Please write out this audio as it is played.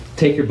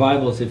Take your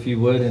Bibles, if you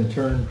would, and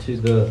turn to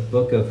the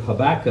book of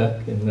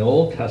Habakkuk in the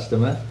Old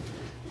Testament.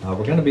 We're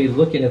going to be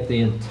looking at the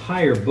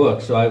entire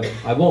book, so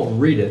I won't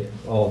read it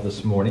all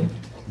this morning,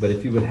 but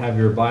if you would have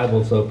your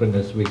Bibles open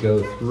as we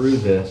go through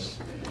this,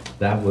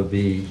 that would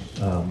be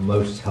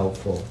most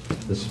helpful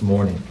this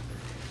morning.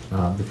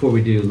 Before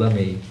we do, let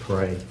me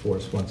pray for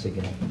us once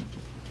again.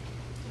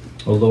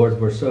 Oh Lord,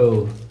 we're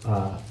so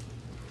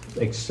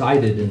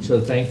excited and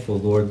so thankful,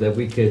 Lord, that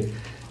we could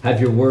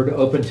have your word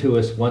open to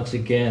us once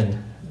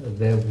again,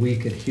 that we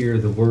could hear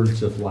the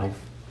words of life.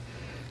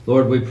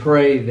 Lord, we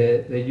pray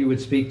that you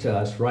would speak to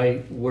us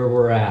right where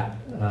we're at,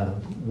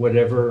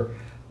 whatever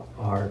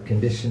our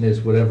condition is,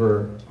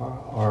 whatever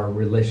our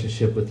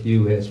relationship with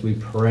you is. We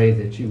pray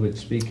that you would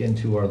speak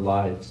into our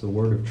lives the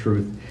word of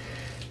truth.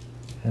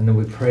 And then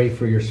we pray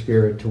for your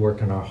Spirit to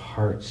work in our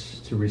hearts,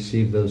 to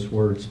receive those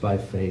words by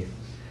faith,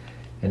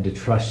 and to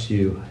trust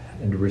you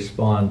and to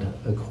respond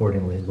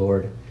accordingly,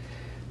 Lord.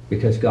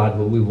 Because, God,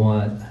 what we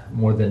want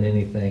more than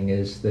anything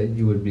is that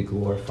you would be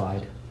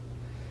glorified.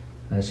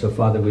 And so,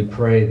 Father, we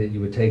pray that you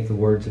would take the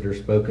words that are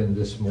spoken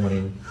this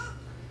morning.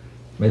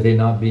 May they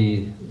not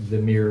be the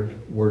mere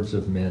words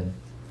of men,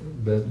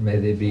 but may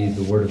they be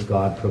the word of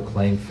God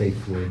proclaimed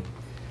faithfully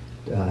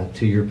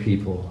to your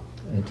people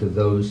and to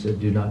those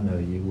that do not know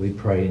you. We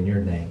pray in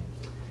your name.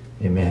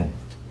 Amen.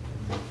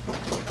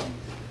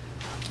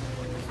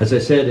 As I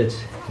said,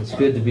 it's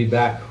good to be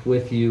back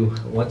with you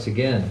once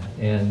again,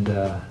 and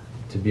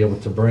to be able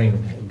to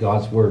bring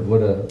God's word.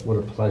 What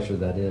a pleasure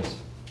that is.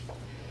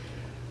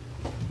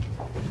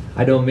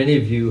 I know many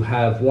of you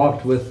have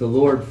walked with the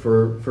Lord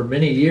for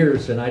many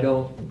years, and I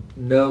don't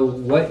know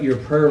what your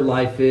prayer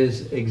life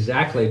is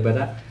exactly,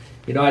 but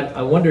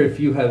I wonder if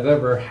you have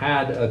ever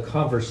had a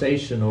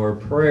conversation or a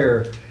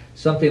prayer,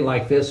 something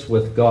like this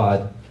with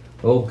God.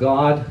 Oh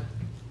God,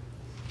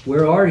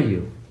 where are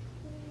you?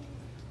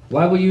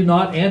 Why will you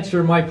not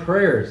answer my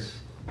prayers?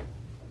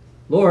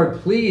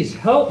 Lord, please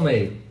help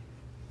me.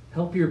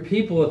 Help your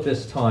people at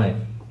this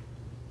time.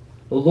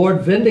 O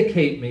Lord,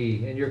 vindicate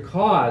me in your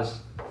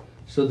cause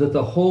so that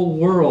the whole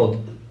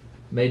world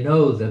may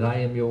know that I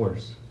am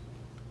yours.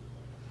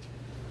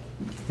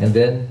 And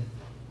then,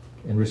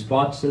 in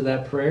response to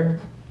that prayer,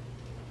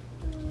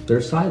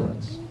 there's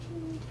silence.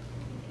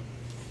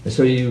 And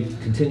so you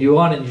continue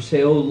on and you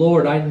say, oh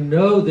Lord, I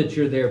know that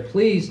you're there.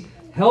 Please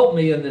help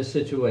me in this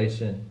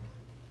situation.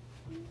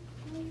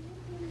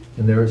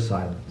 And there is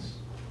silence.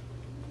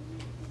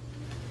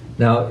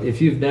 Now, if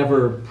you've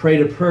never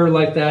prayed a prayer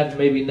like that,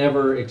 maybe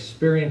never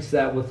experienced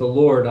that with the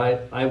Lord,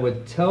 I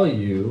would tell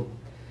you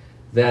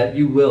that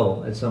you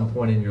will at some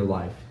point in your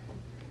life.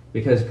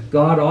 Because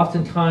God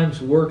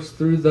oftentimes works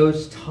through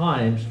those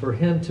times for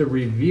him to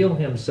reveal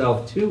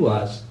himself to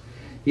us,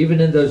 even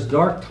in those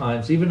dark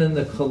times, even in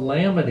the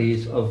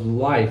calamities of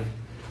life,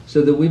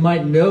 so that we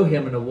might know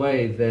him in a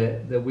way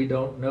that we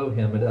don't know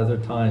him at other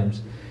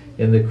times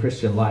in the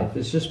Christian life.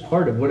 It's just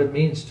part of what it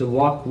means to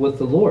walk with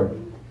the Lord.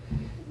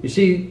 You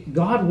see,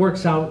 God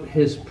works out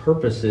his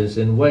purposes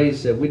in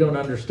ways that we don't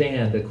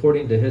understand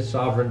according to his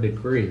sovereign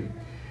decree.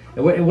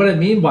 And what I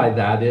mean by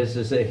that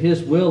is that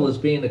his will is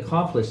being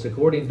accomplished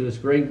according to his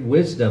great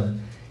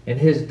wisdom and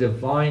his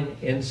divine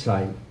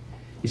insight.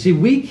 You see,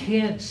 we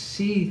can't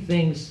see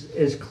things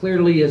as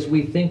clearly as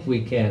we think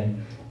we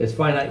can as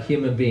finite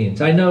human beings.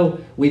 I know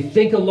we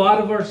think a lot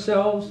of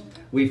ourselves.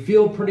 We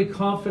feel pretty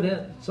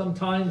confident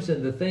sometimes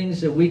in the things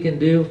that we can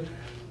do.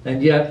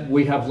 And yet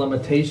we have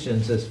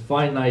limitations as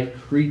finite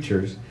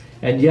creatures.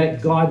 And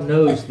yet God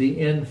knows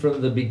the end from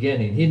the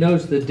beginning. He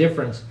knows the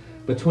difference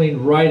between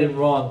right and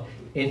wrong.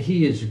 And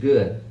he is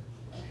good.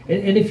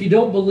 And if you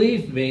don't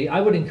believe me,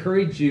 I would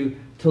encourage you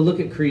to look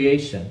at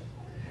creation.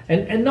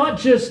 And not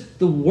just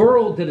the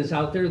world that is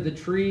out there, the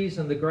trees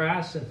and the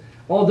grass and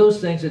all those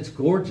things. It's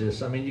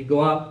gorgeous. I mean, you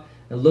go out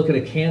and look at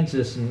a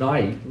Kansas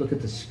night, look at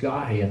the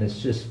sky, and it's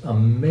just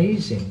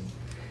amazing.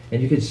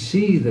 And you can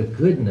see the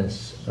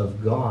goodness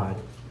of God.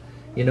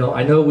 You know,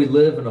 I know we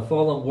live in a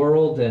fallen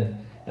world,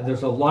 and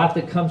there's a lot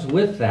that comes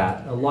with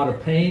that, a lot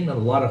of pain and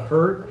a lot of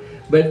hurt.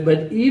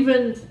 But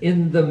even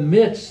in the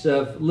midst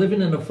of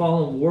living in a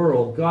fallen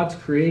world, God's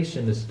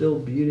creation is still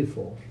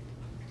beautiful.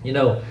 You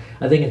know,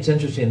 I think it's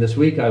interesting. This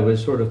week I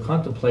was sort of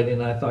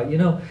contemplating, and I thought,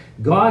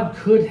 God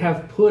could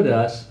have put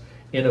us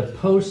in a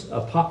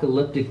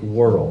post-apocalyptic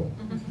world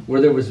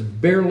where there was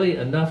barely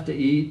enough to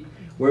eat,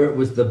 where it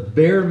was the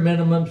bare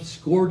minimum,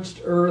 scorched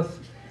earth,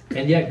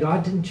 and yet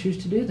God didn't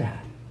choose to do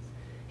that.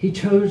 He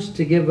chose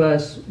to give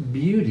us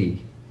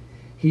beauty.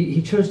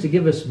 He chose to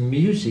give us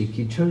music.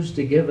 He chose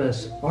to give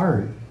us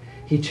art.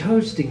 He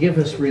chose to give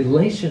us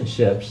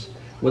relationships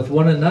with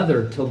one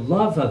another, to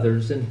love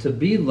others and to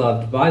be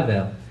loved by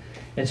them.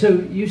 And so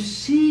you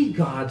see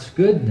God's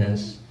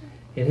goodness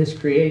in his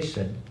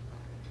creation.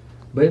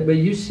 But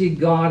you see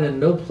God in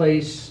no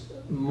place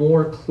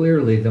more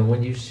clearly than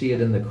when you see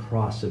it in the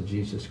cross of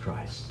Jesus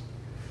Christ.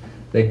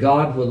 That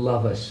God would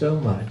love us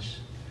so much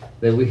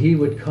that he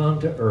would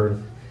come to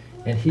earth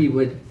and he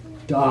would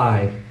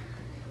die.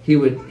 He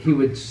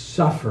would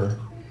suffer.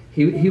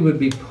 He would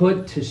be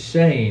put to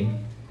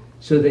shame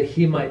so that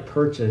he might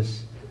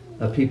purchase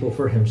a people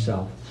for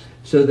himself,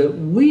 so that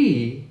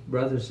we,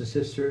 brothers and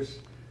sisters,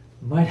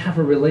 might have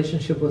a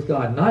relationship with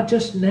God, not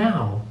just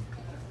now,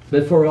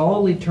 but for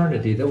all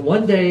eternity, that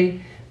one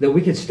day that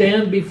we could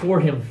stand before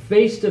him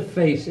face to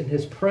face in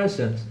his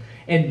presence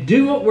and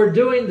do what we're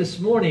doing this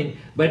morning,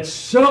 but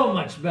so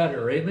much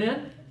better.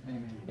 Amen?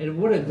 Amen. And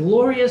what a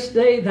glorious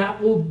day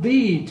that will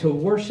be to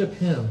worship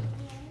him.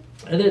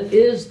 And it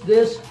is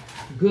this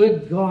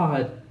good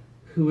God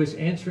who is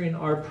answering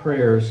our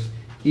prayers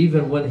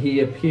even when he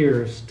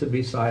appears to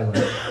be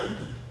silent.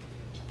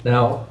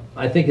 Now,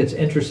 I think it's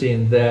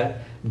interesting that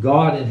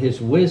God in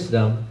his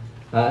wisdom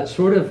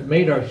sort of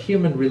made our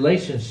human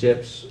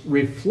relationships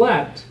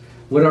reflect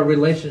what our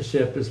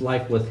relationship is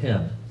like with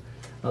him.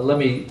 Let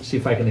me see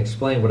if I can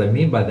explain what I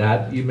mean by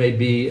that. You may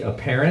be a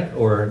parent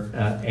or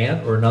an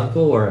aunt or an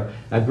uncle or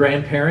a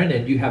grandparent,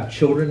 and you have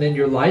children in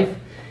your life,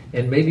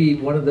 and maybe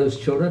one of those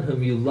children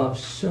whom you love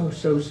so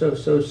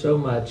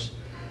much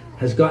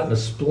has gotten a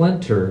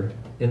splinter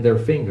in their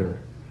finger.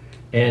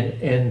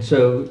 And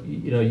so,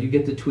 you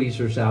get the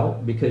tweezers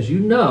out because you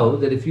know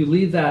that if you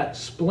leave that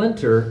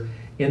splinter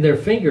in their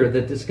finger,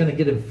 that it's going to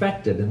get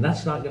infected, and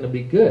that's not going to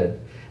be good.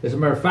 As a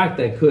matter of fact,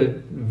 that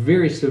could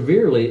very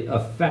severely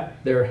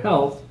affect their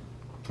health.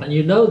 And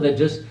you know that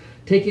just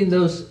taking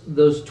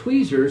those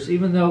tweezers,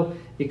 even though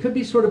it could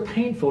be sort of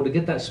painful to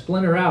get that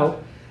splinter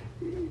out,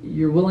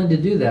 you're willing to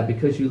do that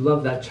because you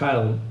love that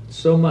child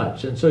so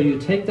much. And so you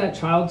take that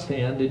child's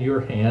hand in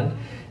your hand,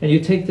 and you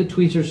take the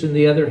tweezers in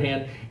the other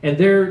hand, and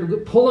they're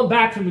pulling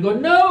back from you,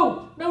 going,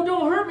 no,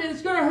 don't hurt me,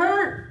 it's going to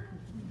hurt.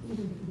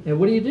 And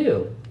what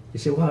do? You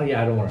say, well,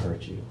 yeah, I don't want to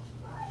hurt you.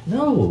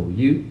 No,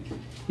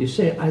 you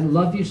say, I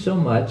love you so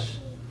much,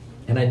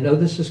 and I know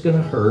this is going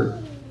to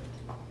hurt,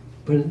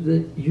 but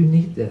you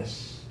need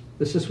this.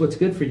 This is what's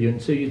good for you.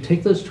 And so you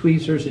take those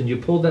tweezers and you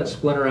pull that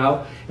splinter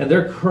out, and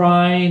they're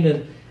crying,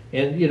 and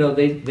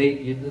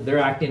they're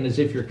acting as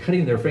if you're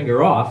cutting their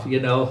finger off,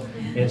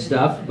 and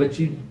stuff. But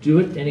you do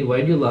it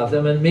anyway, and you love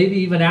them. And maybe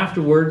even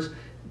afterwards,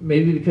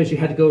 maybe because you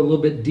had to go a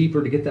little bit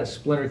deeper to get that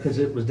splinter because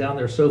it was down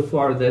there so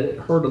far that it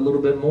hurt a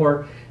little bit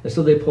more, and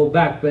so they pulled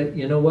back. But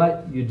you know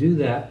what? You do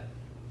that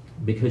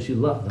because you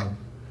love them.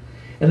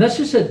 And that's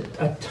just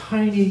a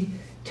tiny,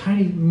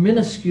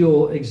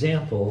 minuscule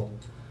example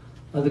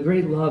of the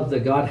great love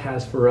that God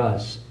has for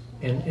us,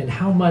 and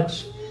how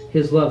much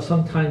his love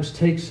sometimes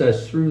takes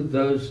us through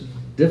those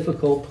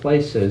difficult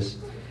places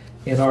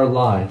in our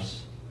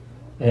lives.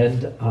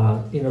 And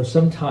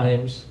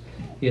sometimes,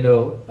 in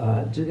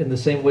the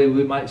same way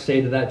we might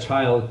say to that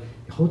child,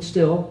 hold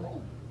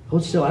still,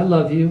 I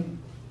love you,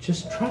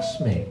 just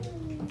trust me.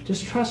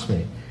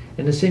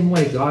 In the same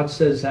way, God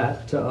says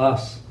that to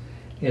us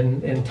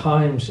in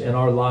times in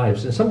our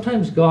lives. And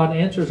sometimes God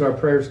answers our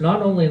prayers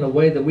not only in a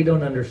way that we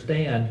don't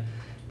understand,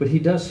 but he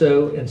does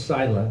so in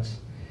silence.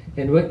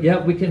 And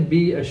yet we can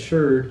be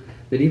assured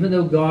that even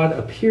though God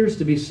appears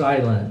to be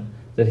silent,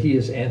 that he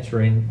is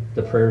answering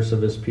the prayers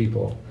of his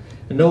people.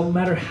 And no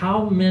matter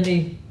how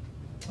many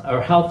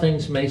or how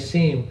things may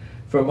seem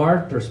from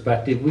our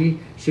perspective, we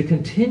should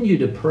continue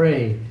to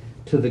pray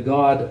to the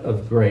God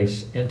of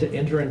grace and to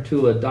enter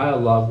into a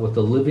dialogue with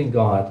the living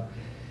God.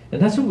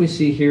 And that's what we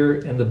see here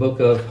in the book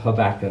of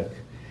Habakkuk.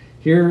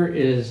 Here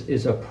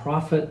is a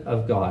prophet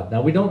of God.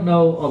 Now, we don't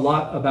know a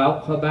lot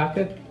about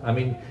Habakkuk. I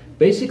mean,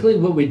 basically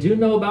what we do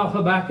know about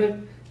Habakkuk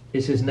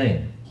is his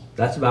name.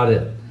 That's about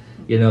it.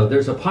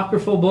 There's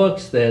apocryphal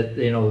books that,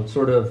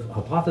 sort of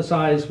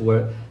hypothesize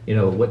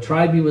what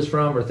tribe he was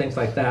from or things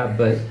like that,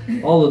 but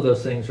all of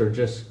those things are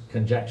just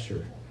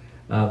conjecture.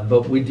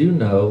 But we do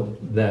know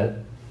that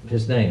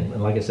his name,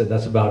 and like I said,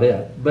 that's about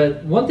it.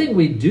 But one thing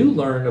we do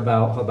learn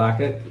about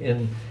Habakkuk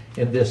in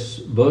this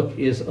book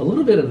is a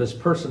little bit of his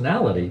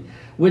personality,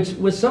 which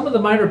with some of the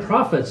minor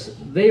prophets,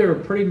 they are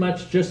pretty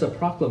much just a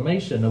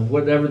proclamation of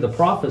whatever the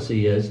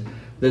prophecy is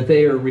that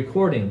they are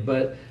recording.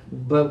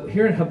 But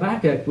here in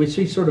Habakkuk, we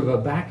see sort of a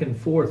back and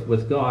forth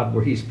with God,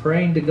 where he's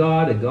praying to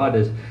God, and God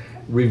is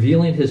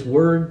revealing his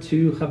word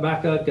to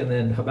Habakkuk, and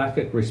then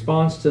Habakkuk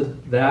responds to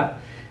that.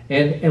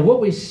 And what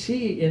we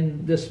see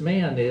in this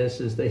man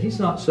is that he's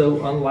not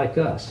so unlike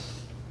us,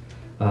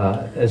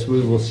 as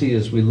we will see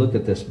as we look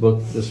at this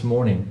book this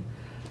morning.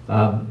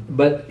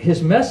 But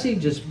his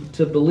message is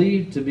to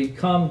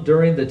become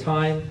during the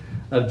time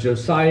of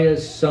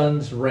Josiah's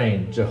son's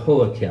reign,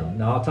 Jehoiakim.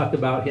 Now I'll talk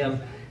about him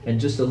in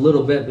just a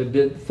little bit, but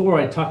before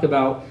I talk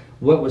about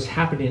what was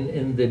happening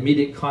in the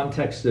immediate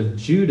context of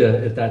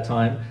Judah at that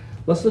time,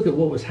 let's look at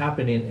what was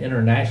happening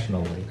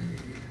internationally.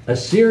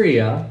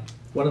 Assyria,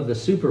 one of the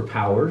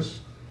superpowers,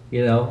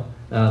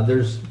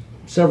 there's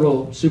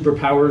several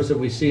superpowers that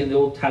we see in the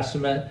Old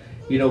Testament.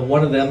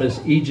 One of them is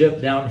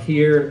Egypt down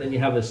here, and then you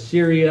have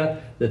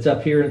Assyria that's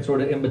up here, and sort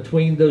of in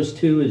between those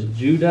two is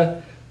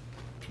Judah.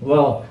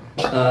 Well,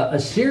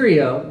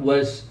 Assyria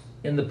was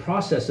in the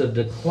process of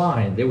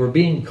decline. They were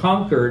being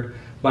conquered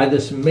by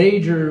this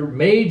major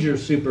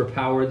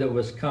superpower that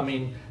was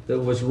coming, that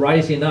was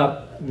rising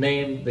up,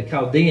 named the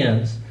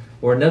Chaldeans,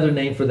 or another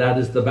name for that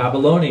is the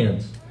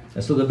Babylonians.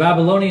 And so the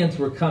Babylonians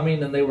were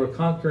coming and they were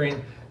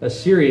conquering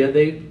Assyria.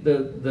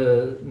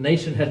 The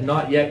nation had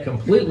not yet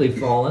completely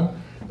fallen,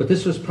 but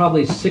this was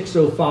probably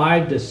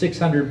 605 to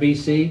 600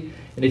 BC.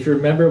 And if you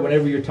remember,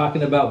 whenever you're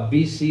talking about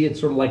BC, it's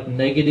sort of like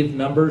negative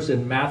numbers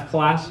in math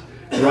class,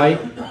 right?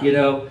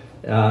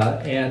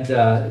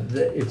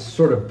 It's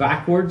sort of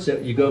backwards.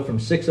 You go from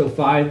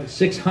 605,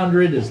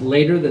 600 is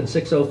later than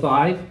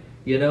 605,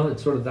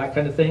 it's sort of that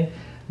kind of thing.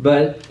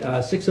 But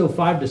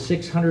 605 to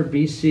 600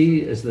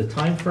 BC is the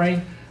time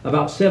frame.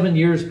 About 7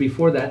 years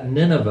before that,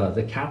 Nineveh,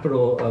 the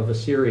capital of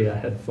Assyria,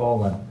 had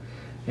fallen.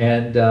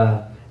 And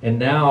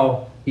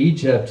now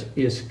Egypt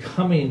is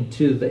coming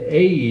to the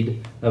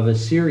aid of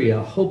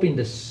Assyria, hoping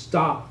to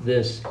stop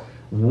this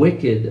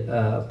wicked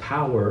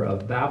power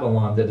of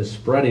Babylon that is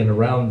spreading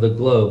around the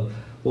globe.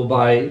 Well,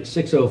 by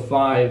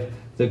 605,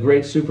 the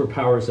great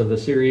superpowers of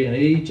Assyria and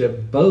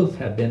Egypt both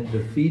have been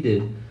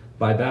defeated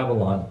by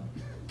Babylon.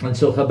 And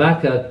so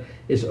Habakkuk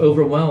is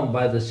overwhelmed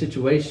by the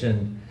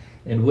situation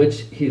in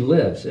which he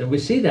lives. And we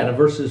see that in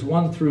verses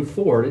 1 through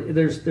 4.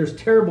 There's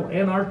terrible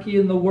anarchy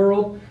in the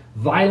world,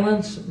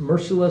 violence,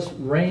 merciless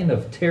reign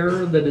of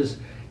terror that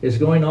is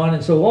going on.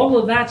 And so all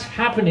of that's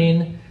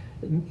happening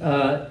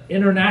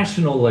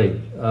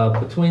internationally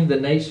between the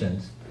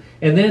nations.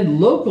 And then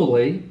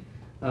locally,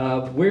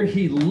 where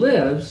he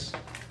lives,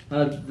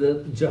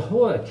 the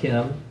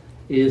Jehoiakim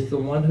is the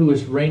one who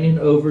is reigning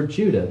over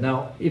Judah.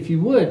 Now, if you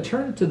would,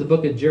 turn to the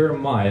book of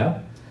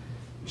Jeremiah.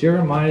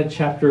 Jeremiah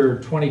chapter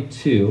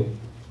 22.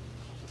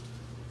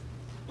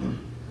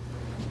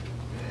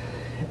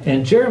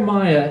 And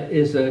Jeremiah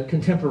is a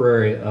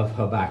contemporary of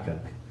Habakkuk.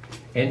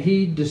 And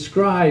he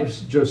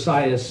describes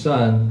Josiah's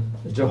son,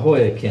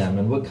 Jehoiakim,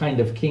 and what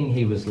kind of king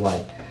he was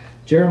like.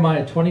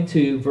 Jeremiah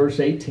 22, verse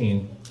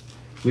 18,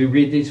 we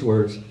read these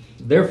words,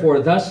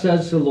 "Therefore thus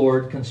says the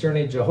Lord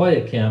concerning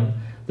Jehoiakim,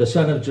 the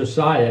son of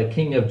Josiah,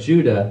 king of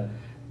Judah,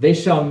 they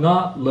shall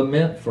not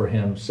lament for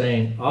him,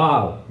 saying,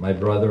 Ah, my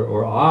brother,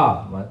 or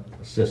Ah, my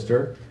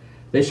sister.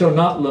 They shall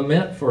not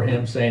lament for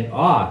him, saying,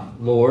 Ah,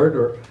 Lord,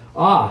 or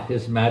Ah,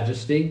 his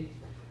majesty.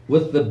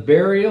 With the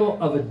burial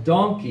of a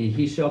donkey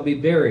he shall be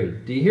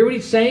buried." Do you hear what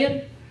he's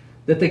saying?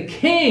 That the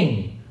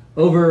king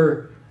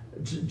over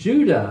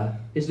Judah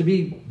is to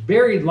be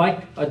buried like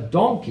a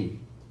donkey.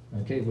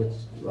 Okay, which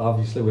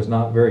obviously was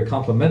not very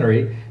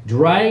complimentary.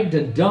 "Dragged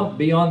and dumped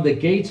beyond the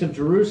gates of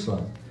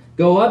Jerusalem.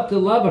 Go up to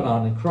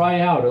Lebanon and cry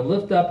out, and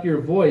lift up your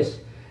voice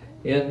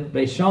in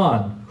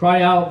Bashan.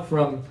 Cry out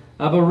from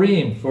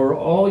Abarim, for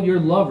all your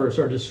lovers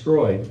are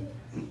destroyed.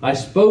 I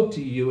spoke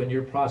to you in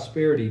your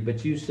prosperity,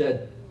 but you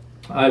said,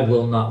 I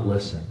will not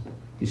listen."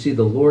 You see,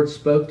 the Lord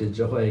spoke to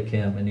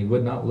Jehoiakim, and he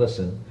would not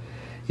listen.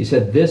 He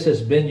said, "This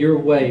has been your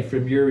way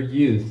from your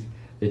youth,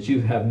 that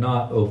you have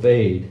not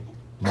obeyed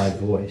my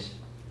voice."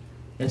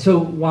 And so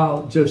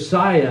while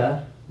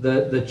Josiah,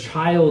 the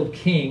child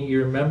king,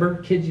 you remember,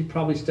 kids, you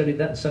probably studied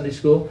that in Sunday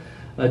school.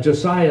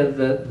 Josiah,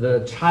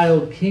 the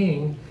child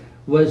king,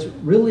 was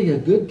really a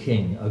good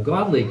king, a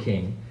godly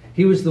king.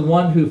 He was the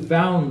one who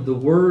found the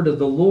word of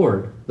the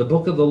Lord, the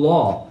book of the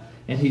law.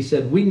 And he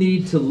said, we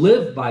need to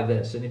live by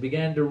this. And he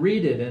began to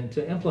read it and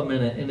to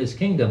implement it in his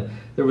kingdom.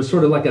 There was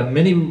sort of like a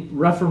mini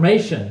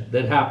reformation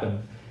that happened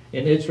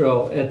in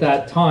Israel at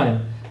that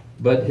time.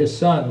 But his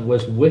son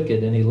was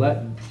wicked, and he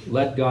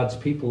led God's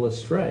people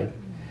astray.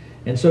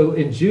 And so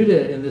in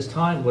Judah in this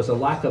time was a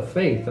lack of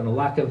faith and a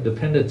lack of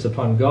dependence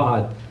upon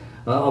God.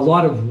 A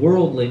lot of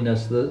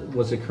worldliness that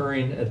was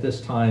occurring at this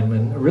time,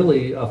 and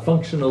really a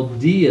functional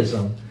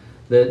deism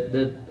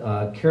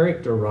that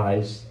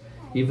characterized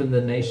even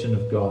the nation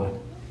of God.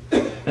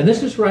 And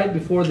this is right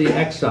before the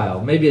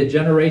exile, maybe a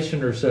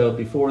generation or so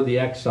before the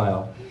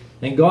exile.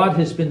 And God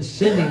has been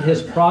sending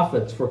his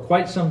prophets for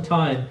quite some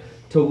time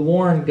to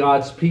warn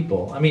God's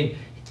people. I mean,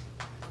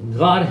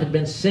 God had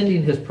been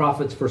sending his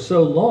prophets for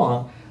so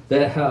long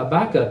that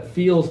Habakkuk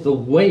feels the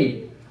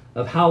weight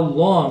of how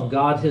long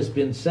God has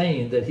been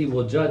saying that he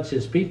will judge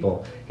his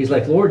people. He's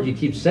like, Lord, you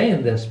keep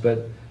saying this,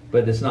 but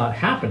it's not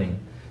happening.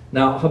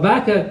 Now,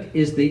 Habakkuk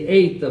is the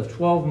 8th of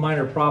 12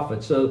 minor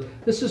prophets. So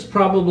this is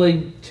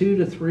probably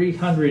 200 to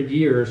 300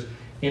 years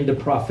into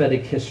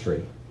prophetic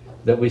history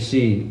that we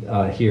see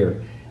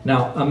here.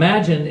 Now,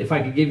 imagine if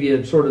I could give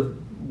you sort of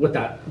what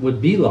that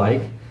would be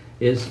like.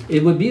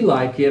 It would be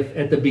like if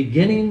at the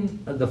beginning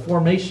of the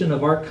formation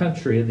of our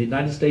country, the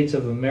United States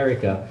of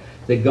America,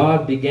 that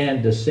God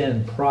began to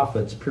send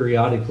prophets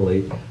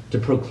periodically to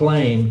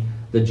proclaim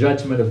the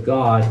judgment of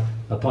God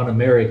upon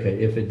America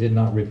if it did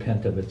not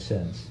repent of its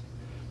sins.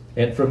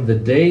 And from the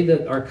day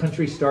that our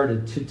country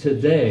started to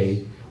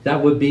today,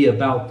 that would be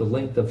about the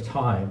length of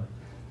time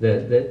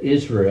that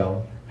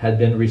Israel had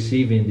been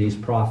receiving these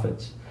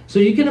prophets. So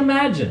you can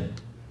imagine,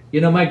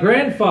 my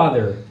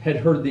grandfather had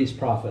heard these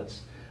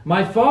prophets.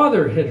 My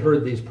father had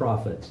heard these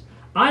prophets.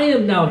 I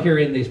am now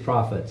hearing these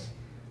prophets.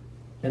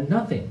 And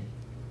nothing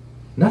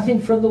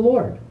from the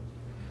Lord.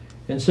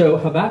 And so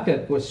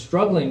Habakkuk was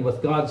struggling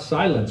with God's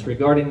silence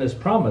regarding this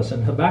promise.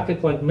 And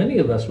Habakkuk, like many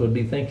of us, would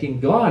be thinking,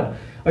 God,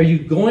 are you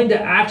going to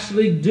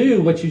actually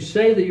do what you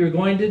say that you're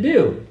going to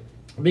do?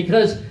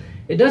 Because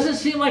It doesn't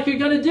seem like you're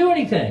going to do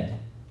anything.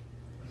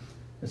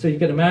 And so you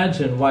can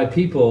imagine why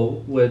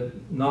people would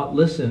not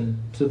listen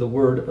to the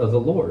word of the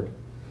Lord.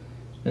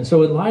 And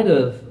so in light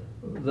of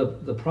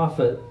the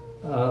prophet,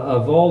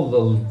 of all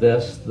of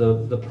this,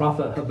 the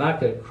prophet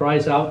Habakkuk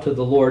cries out to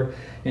the Lord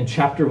in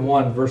chapter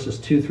 1, verses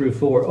 2 through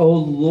 4. "O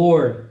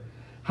Lord,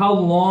 how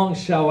long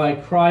shall I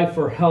cry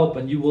for help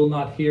and you will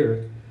not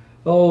hear?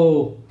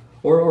 Oh,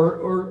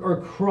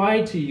 or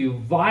cry to you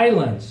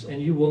violence and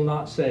you will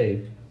not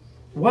save?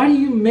 Why do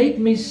you make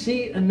me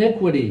see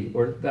iniquity?"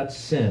 Or that's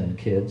sin,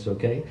 kids,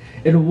 okay?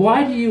 "And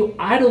why do you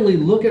idly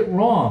look at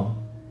wrong?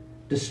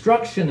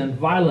 Destruction and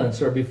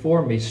violence are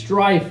before me.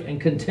 Strife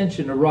and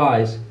contention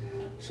arise.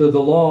 So the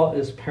law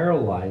is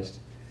paralyzed,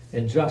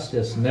 and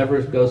justice never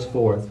goes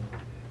forth.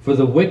 For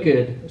the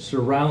wicked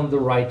surround the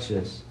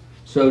righteous,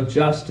 so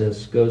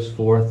justice goes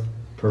forth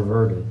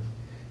perverted."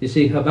 You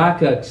see,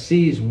 Habakkuk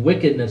sees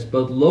wickedness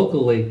both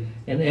locally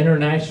and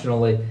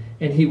internationally,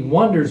 and he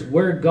wonders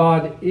where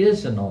God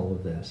is in all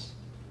of this.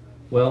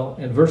 Well,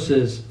 in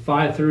verses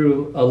 5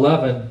 through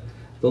 11,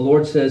 the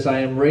Lord says, "I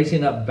am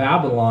raising up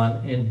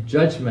Babylon in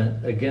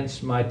judgment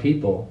against my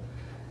people."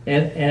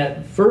 And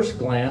at first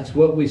glance,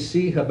 what we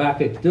see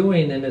Habakkuk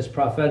doing in his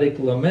prophetic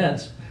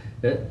laments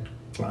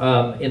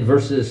in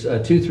verses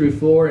 2 through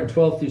 4 and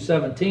 12 through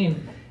 17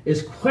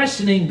 is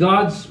questioning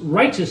God's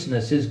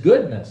righteousness, his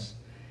goodness.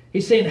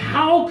 He's saying,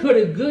 how could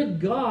a good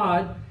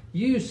God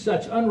use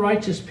such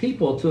unrighteous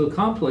people to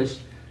accomplish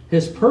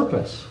his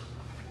purpose?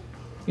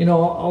 You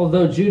know,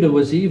 although Judah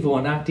was evil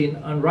and acting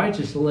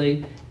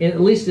unrighteously, at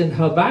least in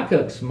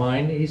Habakkuk's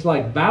mind, he's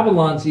like,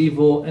 Babylon's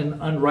evil and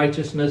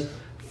unrighteousness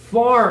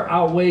far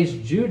outweighs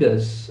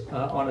Judah's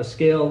on a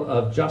scale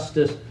of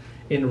justice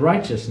and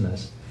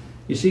righteousness.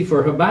 You see,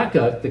 for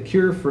Habakkuk, the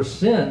cure for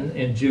sin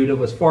in Judah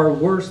was far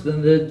worse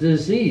than the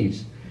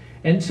disease.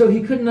 And so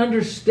he couldn't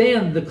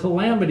understand the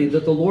calamity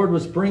that the Lord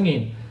was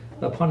bringing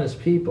upon his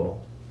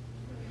people.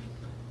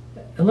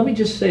 And let me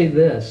just say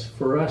this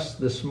for us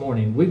this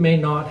morning. We may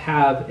not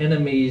have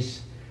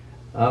enemies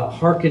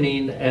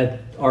hearkening at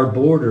our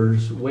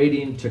borders,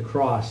 waiting to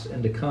cross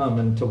and to come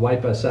and to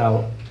wipe us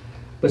out.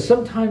 But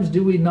sometimes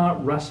do we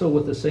not wrestle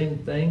with the same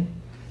thing?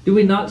 Do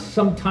we not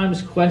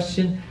sometimes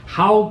question,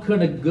 how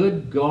can a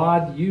good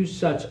God use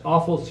such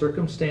awful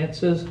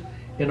circumstances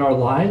in our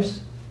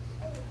lives?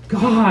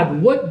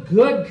 God, what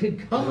good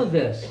could come of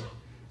this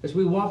as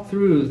we walk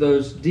through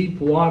those deep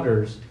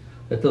waters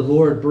that the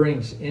Lord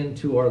brings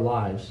into our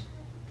lives?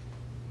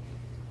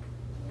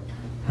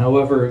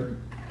 However,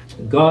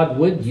 God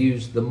would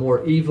use the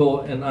more evil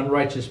and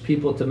unrighteous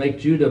people to make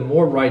Judah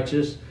more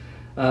righteous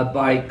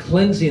by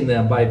cleansing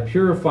them, by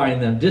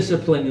purifying them,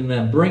 disciplining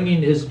them,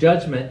 bringing his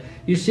judgment.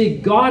 You see,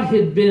 God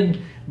had been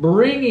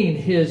bringing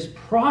his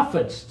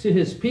prophets to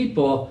his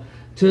people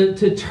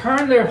to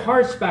turn their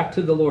hearts back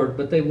to the Lord,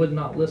 but they would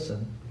not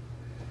listen.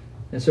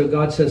 And so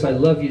God says, I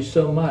love you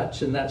so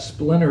much, and that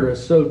splinter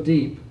is so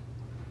deep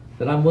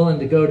that I'm willing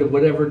to go to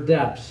whatever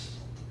depths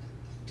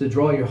to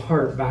draw your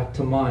heart back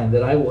to mine,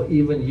 that I will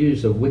even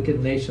use a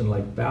wicked nation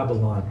like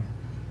Babylon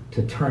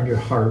to turn your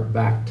heart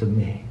back to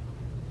me.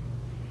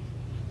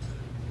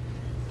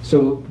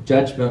 So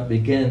judgment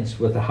begins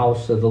with the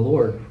house of the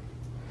Lord.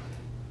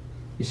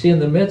 You see, in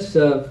the midst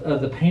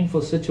of the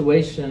painful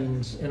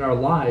situations in our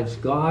lives,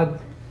 God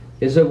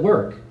is at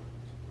work.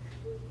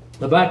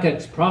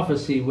 Habakkuk's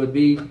prophecy would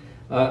be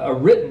a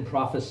written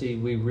prophecy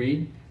we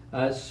read,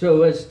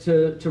 so as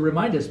to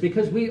remind us,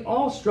 because we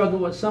all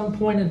struggle at some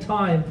point in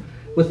time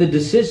with the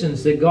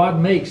decisions that God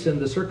makes and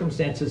the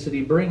circumstances that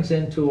he brings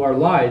into our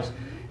lives.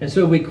 And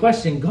so we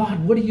question,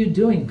 God, what are you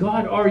doing?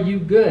 God, are you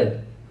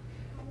good?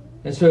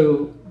 And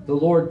so the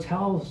Lord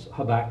tells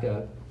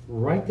Habakkuk,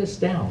 write this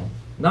down,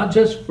 not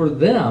just for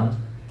them,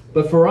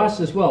 but for us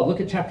as well. Look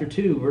at chapter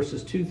 2,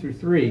 verses 2 through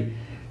 3,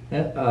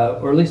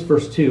 or at least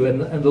verse 2.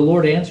 And the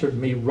Lord answered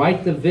me,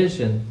 write the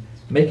vision,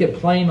 make it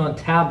plain on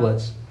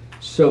tablets,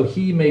 so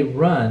he may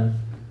run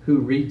who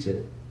reads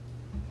it.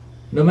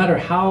 No matter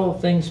how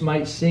things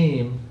might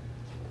seem,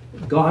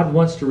 God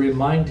wants to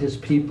remind his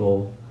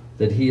people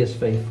that he is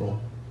faithful.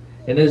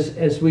 And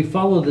as we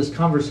follow this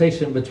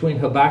conversation between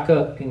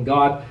Habakkuk and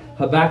God,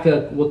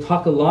 Habakkuk will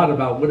talk a lot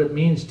about what it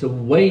means to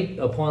wait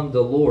upon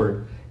the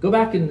Lord. Go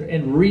back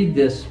and read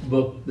this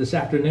book this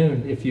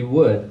afternoon, if you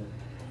would.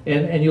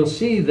 And you'll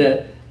see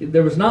that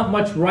there was not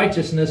much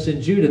righteousness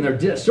in Judah, and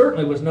there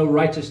certainly was no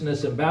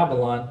righteousness in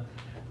Babylon.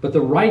 But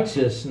the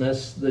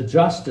righteousness, the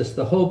justice,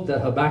 the hope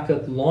that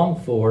Habakkuk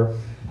longed for,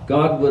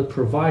 God would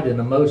provide in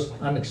a most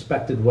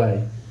unexpected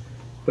way.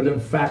 But in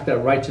fact, that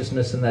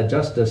righteousness and that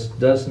justice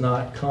does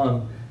not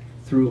come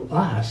through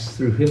us,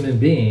 through human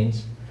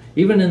beings.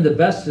 Even in the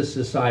best of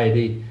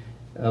society,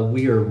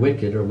 we are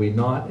wicked, are we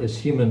not, as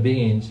human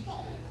beings?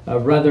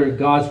 Rather,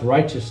 God's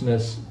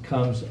righteousness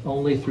comes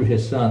only through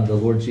his Son, the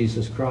Lord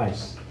Jesus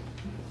Christ.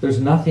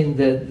 There's nothing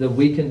that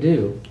we can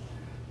do.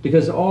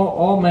 Because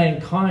all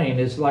mankind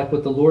is like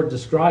what the Lord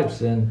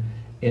describes in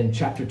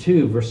chapter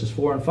 2, verses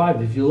 4 and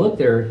 5. If you look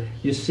there,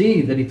 you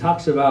see that he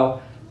talks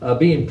about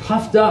being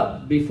puffed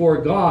up before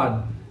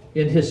God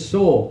in his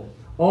soul.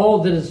 All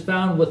that is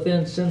found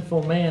within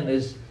sinful man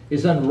is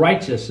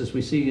unrighteous, as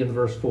we see in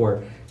verse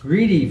 4.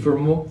 Greedy for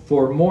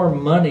more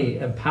money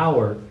and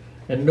power,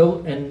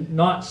 and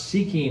not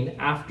seeking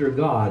after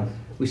God.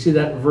 We see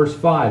that in verse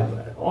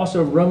 5.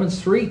 Also, Romans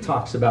 3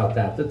 talks about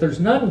that there's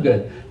none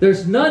good.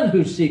 There's none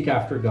who seek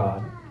after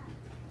God.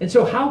 And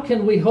so how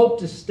can we hope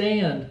to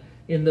stand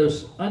in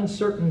those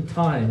uncertain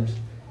times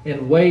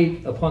and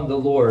wait upon the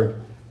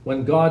Lord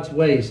when God's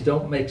ways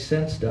don't make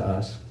sense to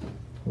us,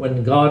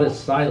 when God is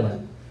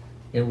silent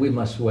and we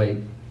must wait?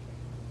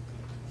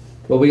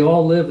 Well, we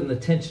all live in the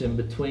tension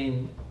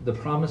between the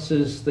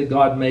promises that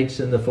God makes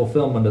and the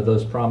fulfillment of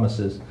those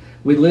promises.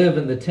 We live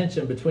in the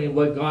tension between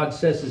what God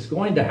says is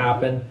going to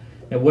happen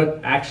and what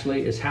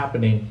actually is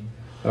happening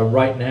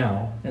right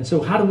now. And so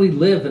how do we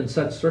live in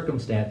such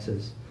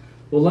circumstances?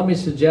 Well, let me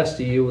suggest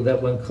to you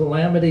that when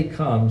calamity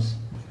comes,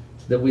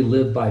 that we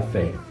live by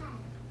faith.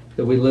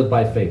 That we live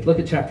by faith. Look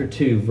at chapter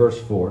 2, verse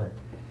 4.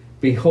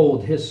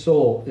 Behold, his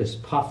soul is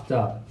puffed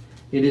up.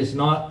 It is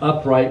not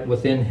upright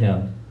within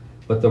him,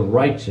 but the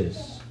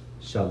righteous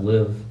shall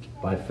live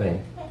by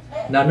faith.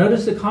 Now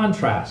notice the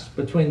contrast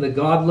between the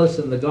godless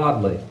and the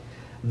godly.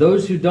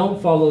 Those who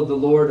don't follow the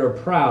Lord are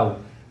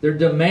proud. They're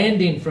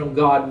demanding from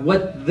God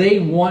what they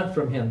want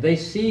from him. They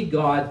see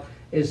God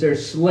as their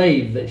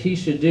slave, that he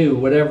should do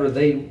whatever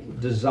they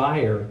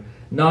desire,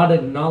 not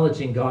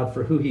acknowledging God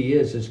for who he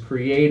is as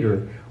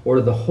creator,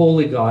 or the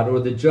holy God, or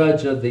the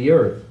judge of the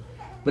earth.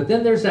 But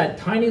then there's that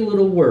tiny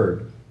little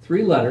word,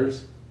 3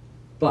 letters,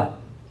 but.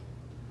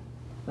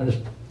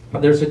 And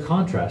there's a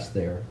contrast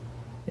there.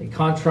 He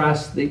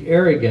contrasts the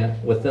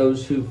arrogant with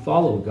those who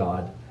follow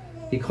God.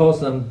 He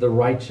calls them the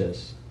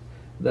righteous.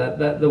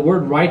 The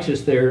word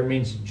righteous there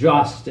means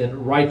just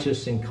and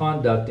righteous in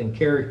conduct and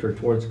character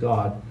towards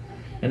God.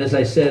 And as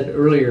I said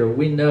earlier,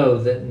 we know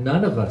that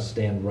none of us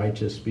stand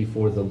righteous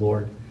before the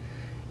Lord.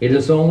 It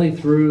is only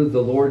through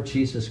the Lord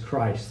Jesus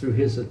Christ, through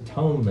his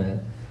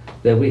atonement,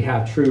 that we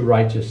have true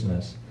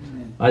righteousness.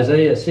 Amen.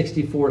 Isaiah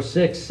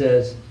 64:6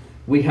 says,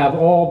 we have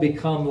all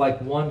become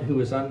like one who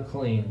is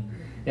unclean,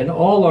 and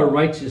all our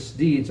righteous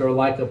deeds are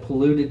like a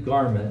polluted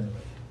garment.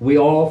 We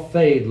all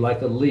fade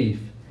like a leaf,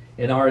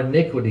 and our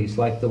iniquities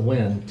like the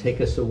wind take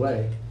us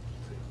away.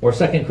 Or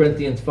 2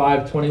 Corinthians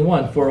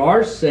 5:21, for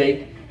our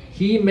sake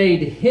he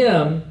made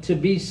him to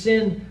be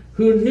sin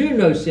who knew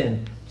no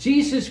sin.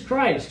 Jesus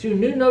Christ, who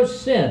knew no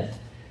sin,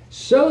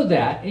 so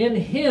that in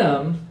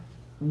him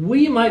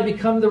we might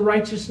become the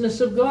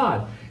righteousness of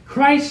God.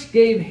 Christ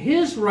gave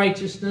his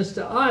righteousness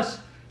to us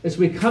as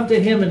we come to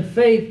him in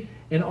faith,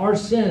 and our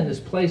sin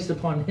is placed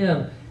upon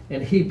him,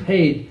 and he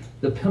paid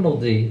the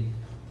penalty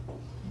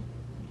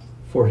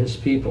for his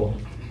people.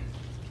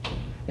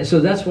 And so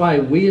that's why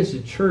we as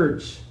a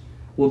church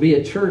will be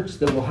a church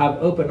that will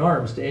have open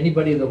arms to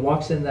anybody that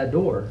walks in that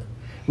door.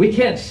 We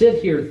can't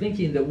sit here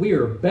thinking that we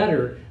are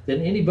better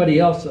than anybody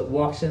else that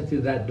walks in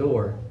through that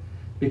door,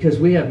 because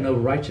we have no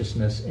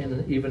righteousness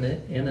even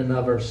in and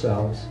of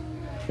ourselves.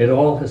 It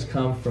all has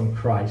come from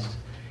Christ.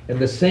 And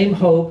the same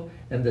hope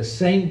and the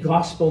same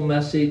gospel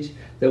message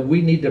that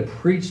we need to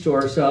preach to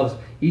ourselves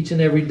each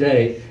and every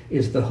day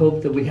is the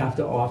hope that we have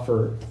to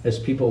offer as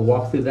people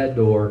walk through that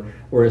door,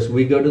 or as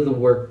we go to the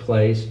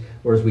workplace,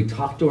 or as we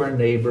talk to our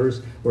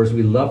neighbors, or as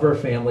we love our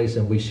families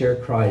and we share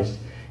Christ.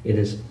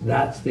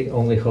 That's the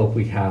only hope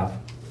we have.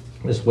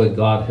 This is what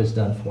God has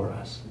done for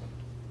us.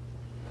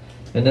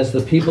 And as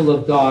the people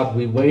of God,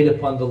 we wait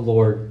upon the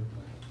Lord,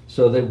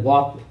 so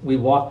we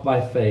walk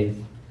by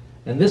faith.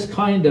 And this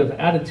kind of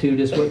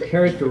attitude is what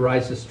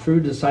characterizes true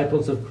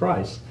disciples of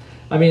Christ.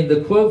 I mean,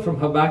 the quote from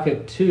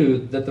Habakkuk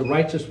 2, that the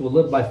righteous will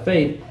live by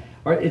faith,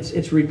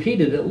 it's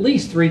repeated at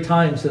least 3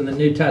 times in the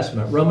New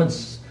Testament.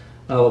 Romans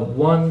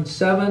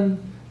 1:7,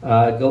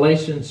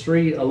 Galatians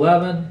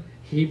 3:11,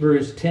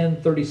 Hebrews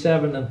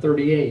 10:37 and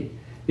 38.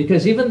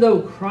 Because even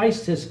though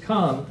Christ has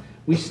come,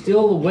 we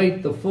still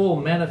await the full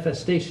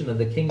manifestation of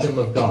the kingdom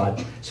of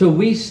God. So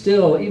we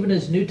still, even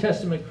as New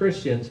Testament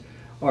Christians,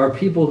 are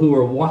people who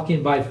are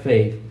walking by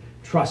faith,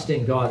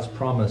 trusting God's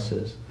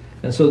promises.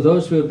 And so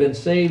those who have been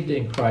saved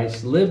in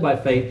Christ live by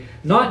faith,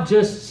 not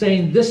just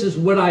saying this is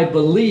what I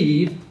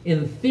believe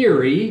in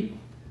theory,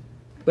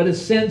 but a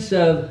sense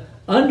of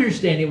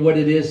understanding what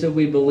it is that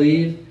we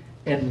believe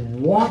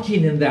and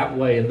walking in that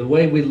way, in the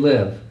way we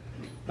live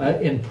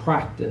in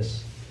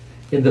practice,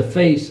 in the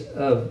face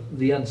of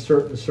the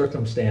uncertain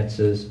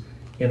circumstances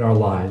in our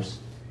lives,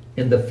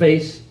 in the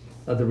face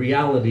of the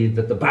reality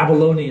that the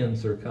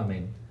Babylonians are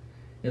coming,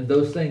 and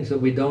those things that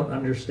we don't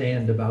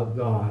understand about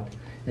God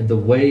and the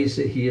ways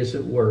that he is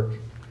at work.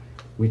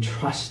 We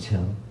trust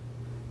him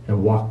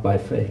and walk by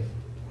faith.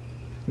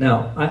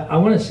 Now, I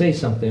want to say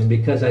something,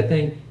 because I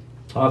think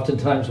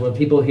oftentimes when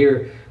people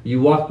hear you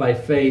walk by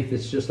faith,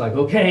 it's just like,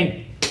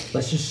 okay,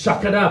 let's just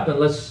suck it up and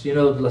let's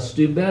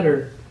do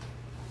better.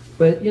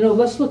 But,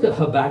 let's look at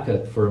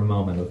Habakkuk for a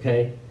moment,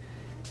 okay?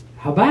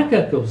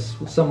 Habakkuk was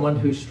someone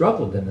who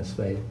struggled in his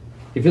faith.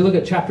 If you look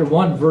at chapter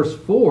 1, verse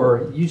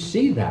 4, you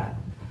see that.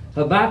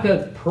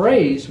 Habakkuk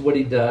prays what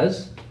he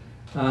does,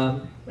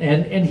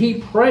 and he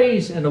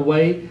prays in a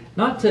way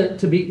not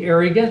to be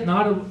arrogant,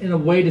 not in a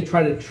way to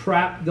try to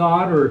trap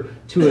God or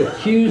to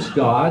accuse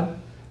God,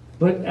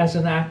 but as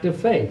an act of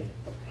faith.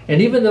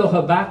 And even though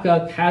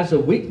Habakkuk has a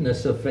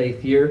weakness of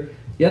faith here,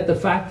 yet the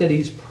fact that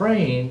he's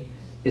praying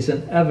is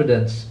an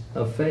evidence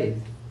of faith.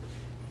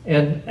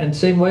 And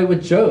same way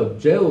with Job.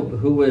 Job,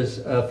 who was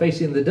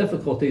facing the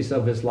difficulties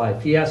of his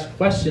life, he asked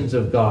questions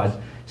of God,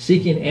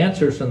 seeking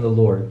answers from the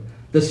Lord.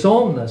 The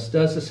psalmist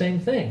does the same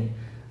thing.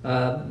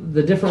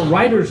 The different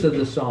writers of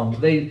the psalm,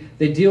 they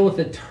deal with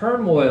the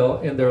turmoil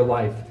in their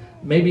life.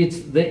 Maybe it's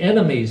the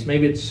enemies,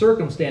 maybe it's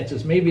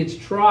circumstances, maybe it's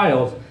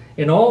trials,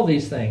 and all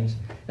these things.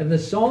 And the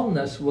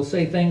psalmist will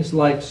say things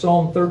like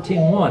Psalm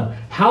 13:1,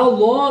 "How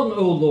long,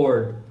 O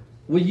Lord,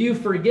 will you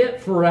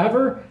forget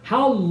forever?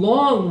 How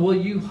long will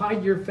you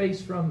hide your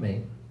face from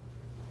me?"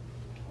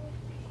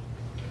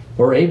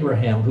 Or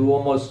Abraham, who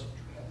almost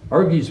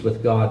argues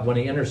with God when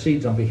he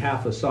intercedes on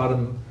behalf of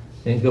Sodom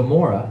and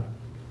Gomorrah.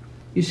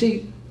 You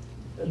see,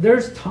 there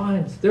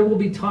will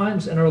be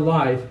times in our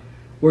life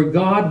where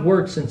God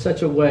works in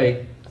such a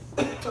way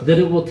that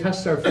it will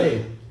test our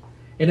faith.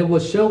 And it will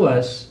show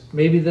us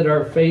maybe that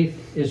our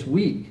faith is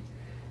weak.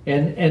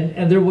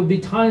 And there will be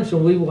times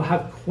when we will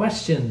have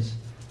questions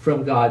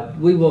from God.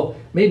 We will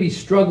maybe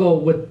struggle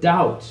with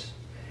doubts.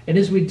 And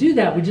as we do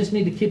that, we just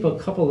need to keep a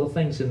couple of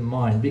things in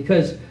mind,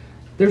 because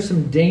there's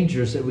some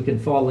dangers that we can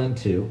fall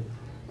into.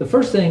 The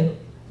first thing,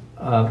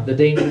 the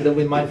danger that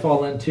we might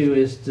fall into,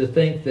 is to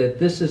think that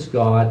this is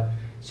God,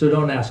 so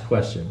don't ask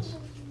questions.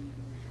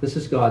 This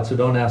is God, so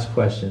don't ask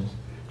questions.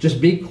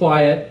 Just be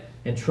quiet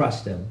and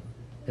trust Him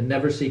and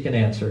never seek an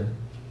answer.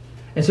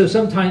 And so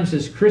sometimes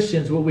as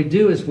Christians, what we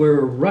do is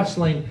we're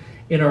wrestling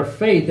in our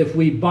faith. If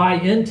we buy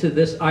into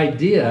this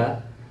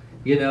idea,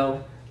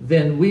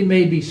 then we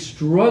may be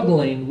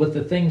struggling with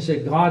the things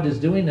that God is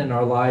doing in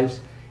our lives.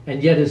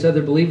 And yet as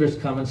other believers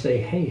come and say,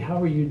 "Hey,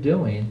 how are you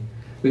doing?"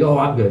 We go, "Oh,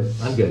 I'm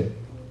good.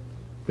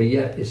 But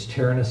yet it's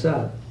tearing us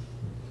up.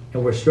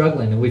 And we're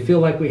struggling. And we feel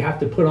like we have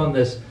to put on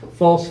this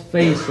false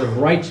face of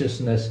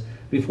righteousness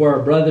before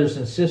our brothers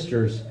and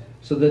sisters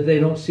so that they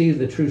don't see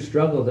the true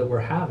struggle that we're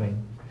having.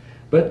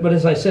 But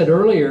as I said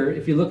earlier,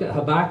 if you look at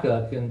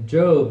Habakkuk and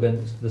Job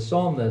and the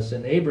psalmist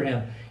and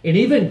Abraham, and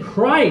even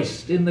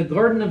Christ in the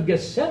Garden of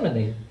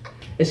Gethsemane,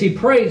 as he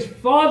prays,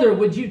 "Father,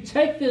 would you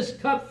take this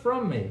cup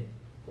from me?"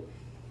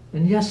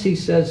 And yes, he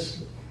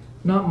says,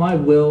 "Not my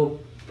will,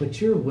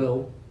 but your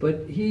will."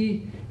 But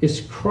he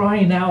is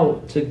crying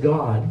out to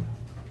God.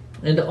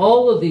 And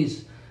all of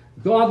these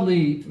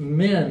godly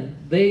men,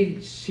 they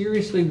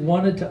seriously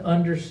wanted to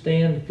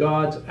understand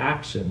God's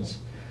actions.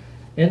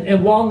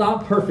 And while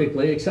not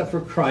perfectly, except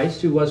for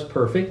Christ, who was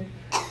perfect,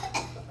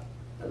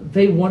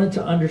 they wanted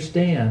to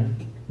understand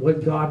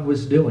what God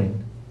was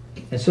doing.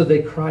 And so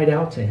they cried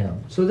out to Him.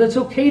 So that's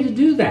okay to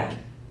do that.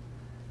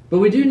 But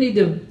we do need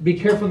to be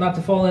careful not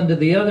to fall into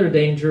the other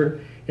danger,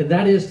 and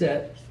that is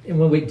that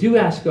when we do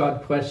ask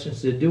God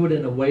questions, to do it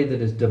in a way that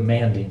is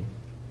demanding.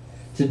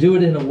 To do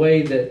it in a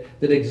way that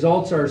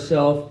exalts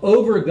ourselves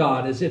over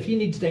God, as if He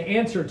needs to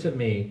answer to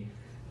me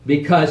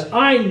because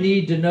I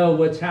need to know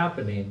what's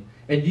happening.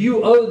 And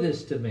you owe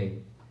this to me.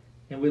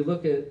 And we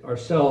look at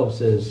ourselves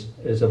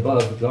as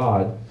above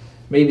God.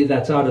 Maybe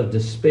that's out of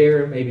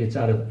despair. Maybe it's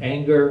out of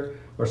anger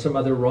or some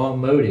other wrong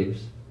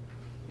motives.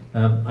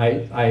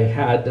 I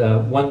had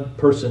one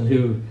person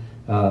who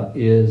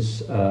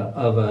is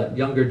of a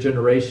younger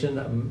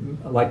generation,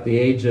 like the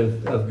age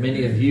of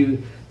many of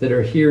you that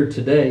are here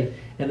today.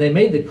 And they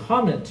made the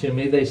comment to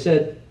me. They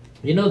said,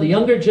 the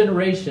younger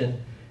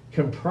generation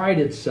can pride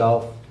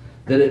itself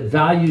that it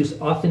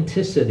values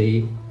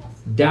authenticity,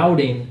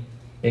 doubting,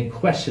 and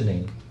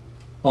questioning,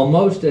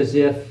 almost as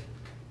if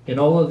in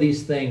all of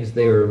these things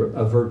they are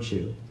a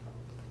virtue.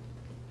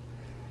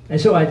 And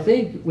so I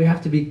think we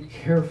have to be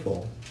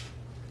careful,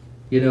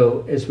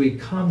 as we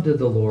come to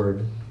the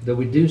Lord, that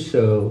we do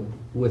so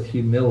with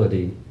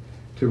humility,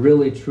 to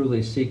really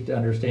truly seek to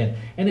understand.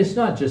 And it's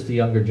not just the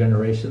younger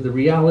generation. The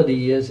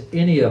reality is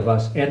any of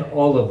us and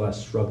all of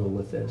us struggle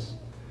with this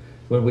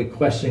when we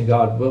question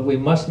God. But we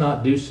must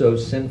not do so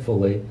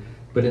sinfully,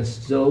 but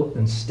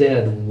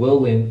instead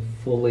willing,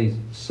 fully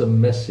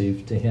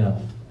submissive to Him.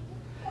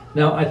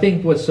 Now, I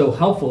think what's so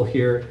helpful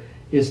here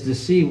is to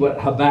see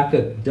what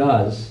Habakkuk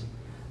does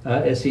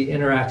as he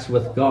interacts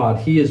with God.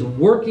 He is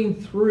working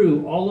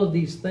through all of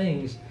these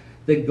things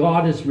that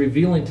God is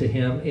revealing to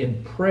him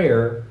in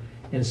prayer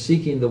and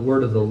seeking the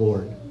word of the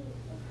Lord.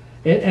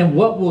 And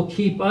what will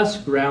keep us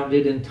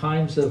grounded in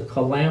times of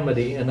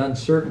calamity and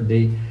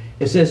uncertainty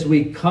is as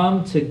we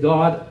come to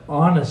God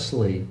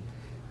honestly,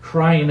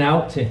 crying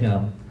out to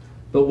Him,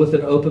 but with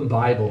an open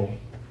Bible,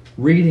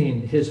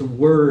 reading His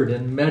Word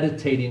and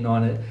meditating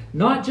on it.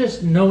 Not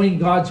just knowing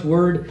God's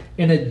Word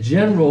in a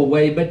general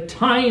way, but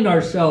tying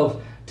ourselves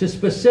to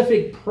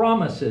specific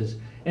promises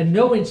and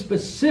knowing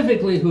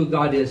specifically who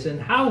God is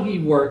and how He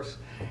works,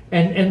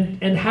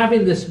 and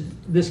having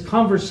this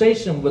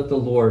conversation with the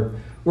Lord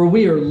where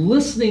we are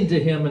listening to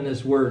Him in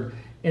His Word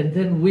and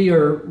then we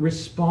are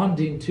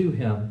responding to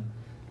Him.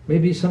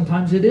 Maybe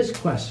sometimes it is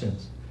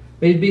questions.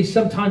 Maybe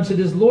sometimes it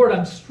is, Lord,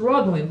 I'm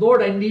struggling.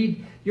 Lord, I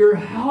need your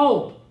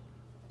help.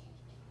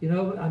 You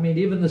know, I mean,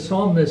 even the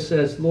psalmist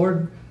says,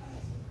 Lord,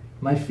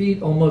 my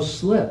feet almost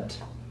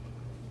slipped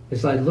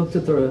as I looked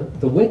at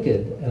the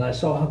wicked and I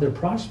saw how they're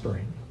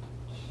prospering.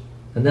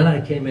 And then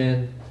I came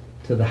in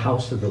to the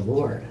house of the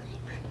Lord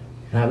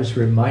and I was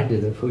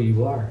reminded of who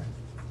you are.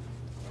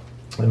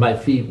 And my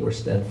feet were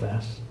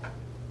steadfast.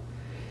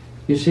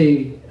 You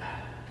see,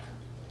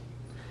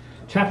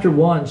 chapter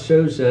 1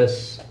 shows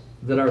us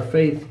that our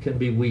faith can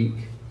be weak,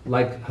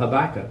 like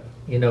Habakkuk.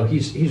 You know,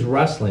 he's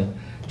wrestling.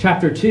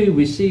 Chapter 2,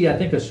 we see, I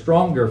think, a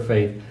stronger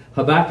faith.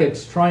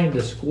 Habakkuk's trying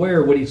to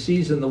square what he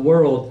sees in the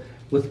world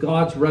with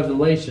God's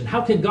revelation.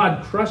 How can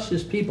God crush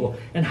his people?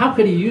 And how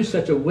could he use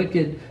such a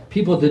wicked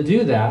people to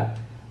do that?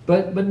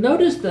 But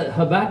notice that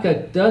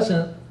Habakkuk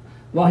doesn't,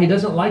 while he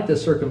doesn't like the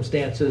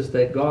circumstances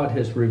that God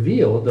has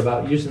revealed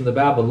about using the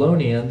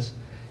Babylonians,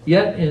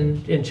 yet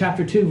in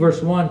chapter 2,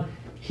 verse 1,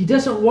 he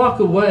doesn't walk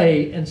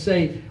away and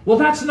say, well,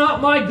 that's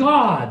not my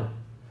God.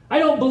 I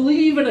don't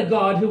believe in a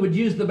God who would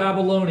use the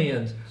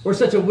Babylonians or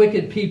such a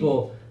wicked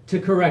people to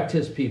correct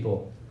his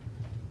people.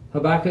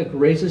 Habakkuk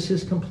raises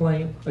his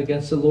complaint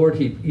against the Lord.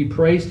 He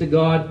prays to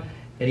God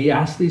and he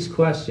asks these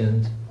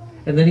questions.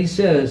 And then he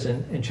says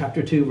in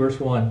chapter 2, verse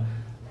 1,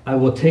 I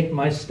will take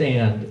my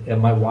stand at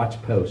my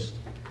watchpost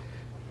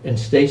and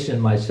station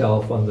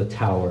myself on the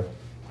tower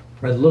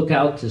and look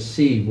out to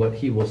see what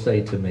he will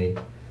say to me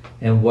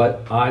and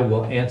what I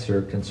will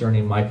answer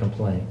concerning my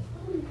complaint.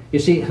 You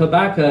see,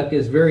 Habakkuk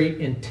is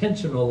very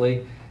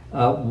intentionally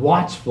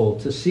watchful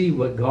to see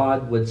what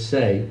God would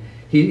say.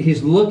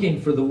 He's looking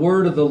for the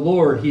word of the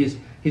Lord.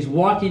 He's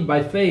walking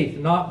by faith,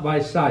 not by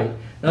sight.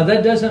 Now,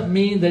 that doesn't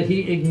mean that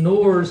he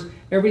ignores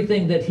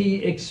everything that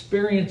he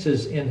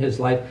experiences in his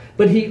life,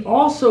 but he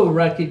also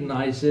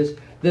recognizes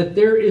that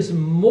there is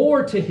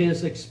more to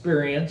his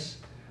experience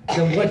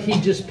than what he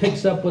just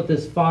picks up with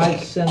his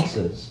five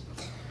senses.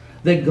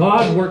 That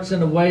God works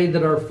in a way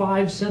that our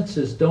five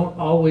senses don't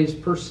always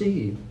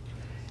perceive.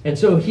 And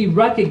so he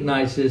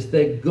recognizes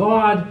that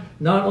God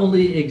not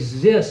only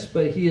exists,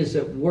 but he is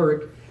at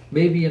work,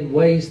 maybe in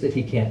ways that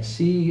he can't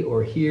see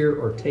or hear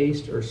or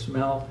taste or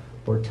smell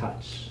or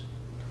touch.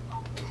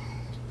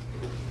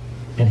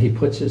 And he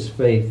puts his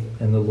faith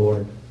in the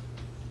Lord.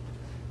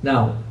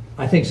 Now,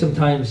 I think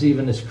sometimes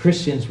even as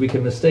Christians, we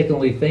can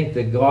mistakenly think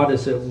that God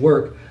is at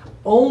work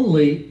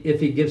only if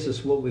he gives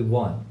us what we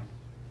want.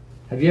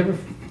 Have you ever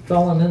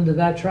fallen into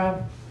that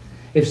trap?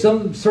 If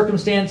some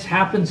circumstance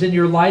happens in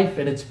your life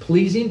and it's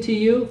pleasing to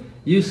you,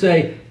 you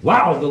say,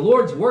 wow, the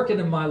Lord's working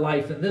in my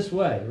life in this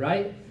way,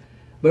 right?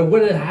 But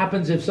what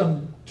happens if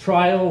some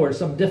trial or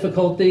some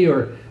difficulty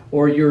or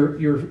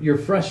you're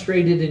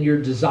frustrated in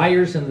your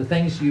desires and the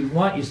things you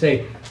want, you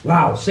say,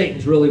 wow,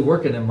 Satan's really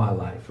working in my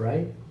life,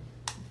 right?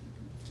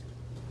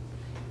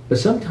 But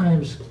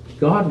sometimes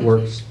God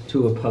works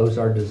to oppose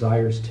our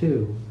desires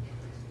too,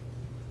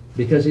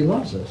 because he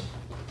loves us.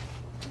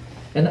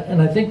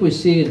 And I think we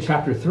see in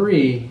chapter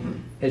 3,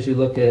 as you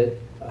look at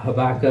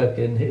Habakkuk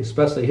and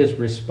especially his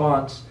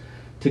response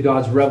to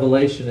God's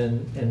revelation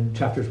in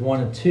chapters 1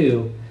 and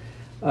 2,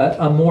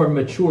 a more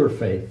mature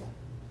faith.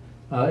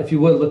 If you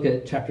would look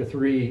at chapter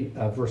 3,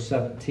 verse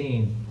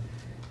 17,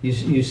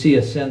 you see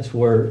a sense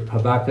where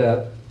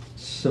Habakkuk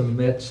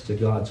submits to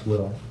God's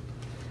will.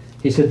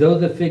 He said, though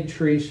the fig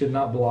tree should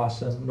not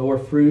blossom, nor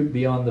fruit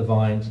be on the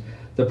vines,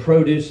 the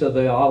produce of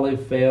the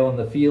olive fail, and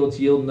the fields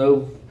yield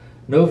no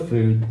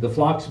food, the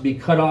flocks be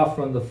cut off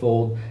from the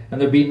fold, and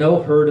there be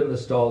no herd in the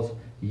stalls,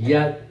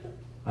 yet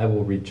I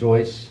will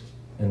rejoice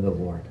in the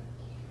Lord.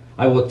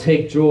 I will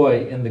take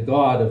joy in the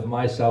God of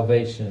my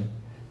salvation.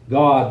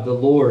 God, the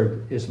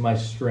Lord, is my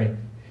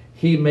strength.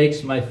 He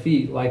makes my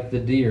feet like the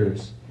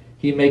deer's.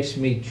 He makes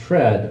me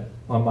tread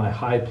on my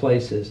high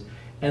places.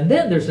 And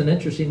then there's an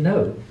interesting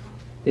note.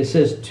 It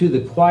says, to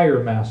the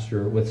choir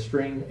master with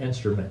string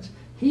instruments.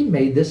 He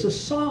made this a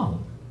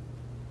song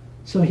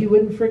so he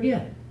wouldn't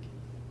forget.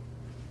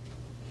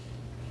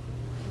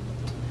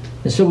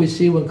 And so we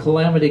see when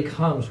calamity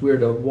comes, we are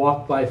to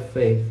walk by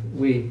faith.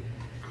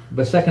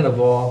 But second of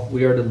all,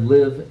 we are to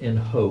live in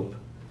hope.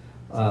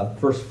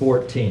 Verse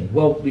 14.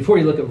 Well, before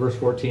you look at verse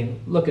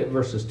 14, look at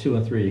verses 2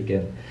 and 3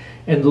 again.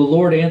 And the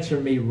Lord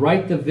answered me,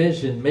 write the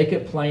vision, make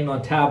it plain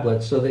on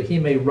tablets, so that he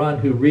may run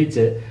who reads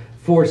it.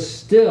 For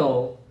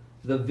still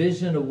the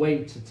vision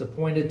awaits its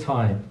appointed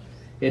time.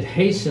 It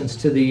hastens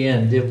to the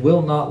end. It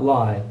will not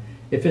lie.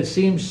 If it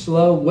seems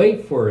slow,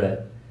 wait for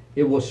it.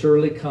 It will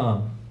surely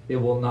come. It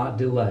will not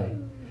delay.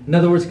 In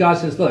other words, God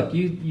says, look,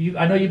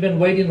 I know you've been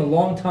waiting a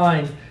long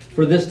time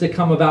for this to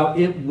come about.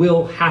 It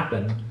will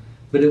happen,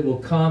 but it will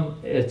come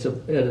at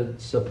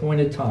its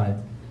appointed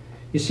time.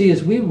 You see,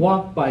 as we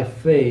walk by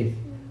faith,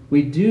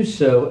 we do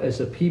so as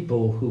a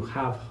people who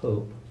have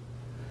hope.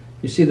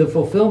 You see, the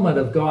fulfillment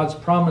of God's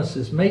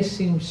promises may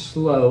seem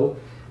slow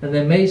and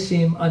they may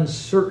seem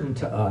uncertain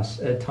to us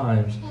at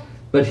times,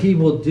 but he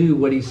will do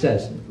what he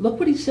says. Look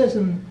what he says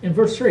in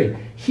verse 3.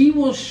 He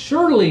will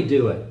surely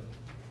do it.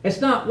 It's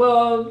not,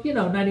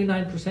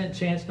 99%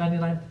 chance,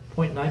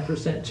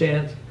 99.9%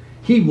 chance.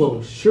 He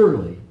will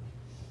surely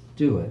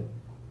do it.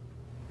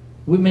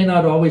 We may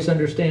not always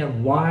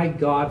understand why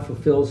God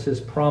fulfills his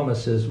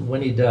promises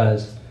when he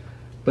does,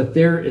 but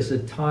there is a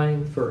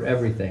time for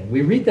everything.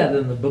 We read that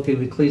in the book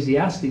of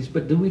Ecclesiastes,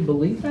 but do we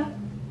believe that?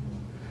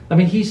 I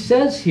mean, he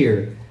says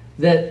here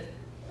that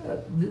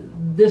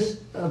this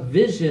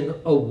vision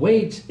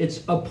awaits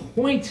its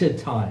appointed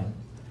time.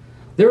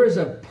 There is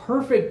a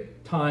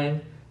perfect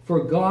time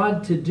for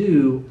God to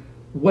do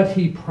what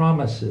he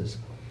promises.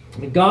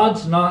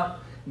 God's not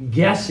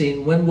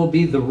guessing when will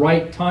be the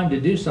right time to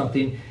do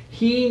something.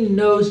 He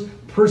knows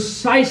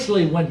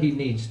precisely when he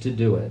needs to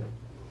do it.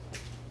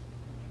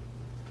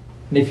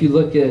 And if you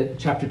look at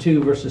chapter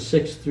 2, verses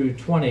 6 through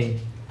 20,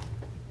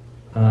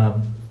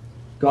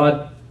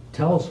 God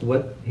tells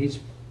what he's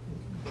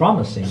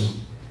promising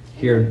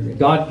here.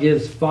 God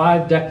gives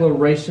 5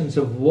 declarations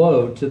of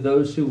woe to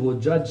those who will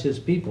judge his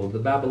people, the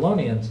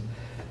Babylonians.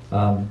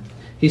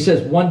 He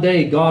says, one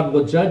day God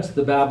will judge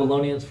the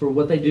Babylonians for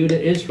what they do to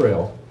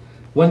Israel.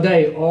 One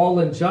day all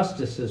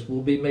injustices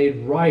will be made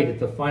right at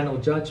the final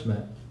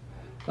judgment.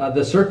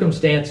 The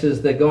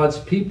circumstances that God's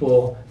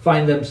people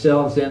find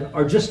themselves in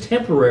are just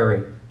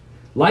temporary.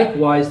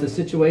 Likewise, the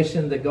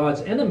situation that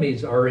God's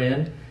enemies are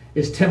in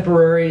is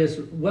temporary as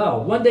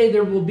well. One day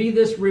there will be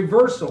this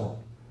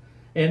reversal.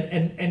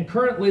 And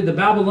currently the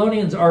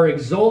Babylonians are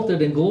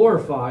exalted and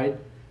glorified,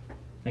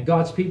 and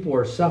God's people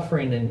are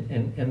suffering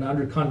and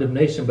under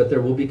condemnation. But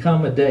there will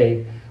become a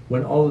day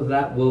when all of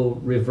that will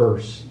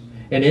reverse.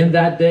 And in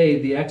that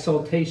day, the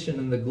exaltation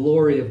and the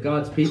glory of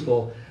God's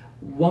people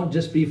won't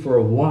just be for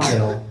a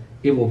while,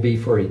 it will be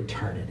for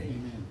eternity.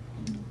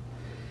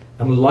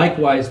 And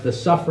likewise, the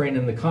suffering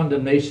and the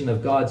condemnation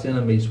of God's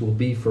enemies will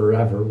be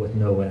forever with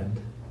no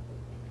end.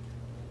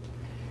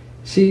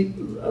 See,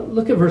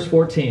 look at verse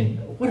 14.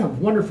 What a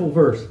wonderful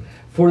verse.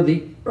 For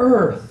the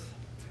earth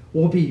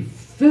will be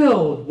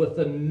filled with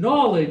the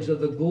knowledge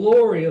of the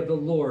glory of the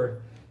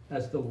Lord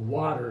as the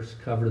waters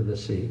cover the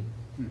sea.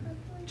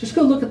 Just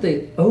go look at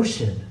the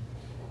ocean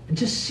and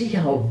just see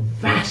how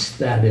vast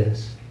that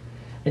is.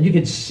 And you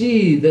can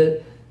see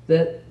that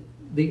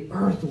the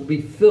earth will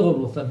be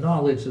filled with the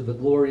knowledge of the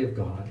glory of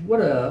God. What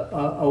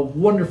a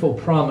wonderful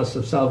promise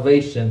of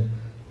salvation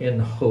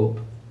and hope.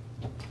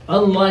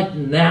 Unlike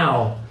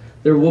now,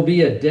 there will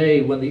be a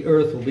day when the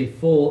earth will be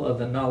full of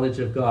the knowledge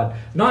of God.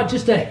 Not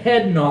just a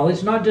head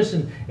knowledge, not just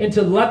an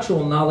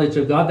intellectual knowledge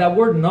of God. That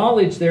word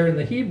knowledge there in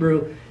the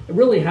Hebrew, it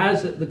really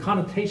has the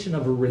connotation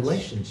of a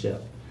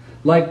relationship.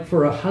 Like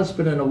for a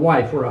husband and a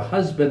wife, where a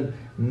husband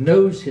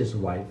knows his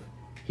wife.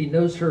 He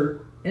knows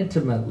her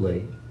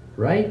intimately,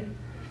 right?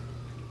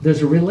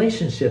 There's a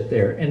relationship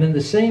there. And in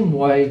the same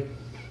way,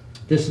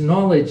 this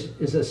knowledge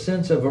is a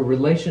sense of a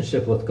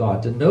relationship with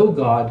God. To know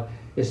God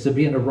is to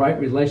be in a right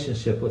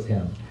relationship with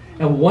him.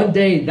 And one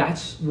day,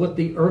 that's what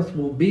the earth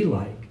will be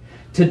like.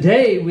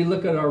 Today, we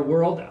look at our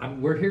world,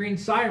 we're hearing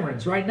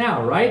sirens right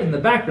now, right? In the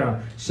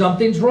background.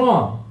 Something's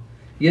wrong.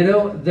 You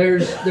know,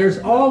 there's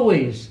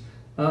always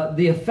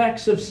the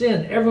effects of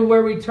sin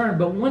everywhere we turn.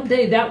 But one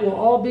day, that will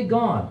all be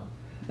gone.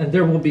 And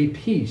there will be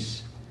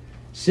peace.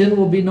 Sin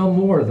will be no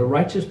more. The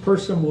righteous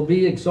person will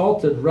be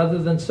exalted rather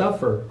than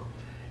suffer.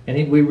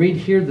 And we read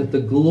here that the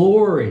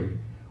glory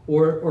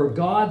or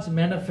God's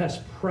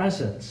manifest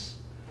presence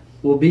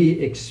will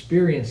be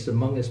experienced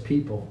among his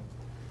people.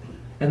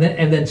 And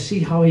then see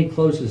how he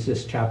closes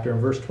this chapter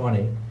in verse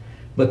 20.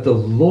 But the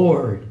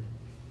Lord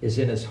is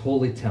in his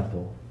holy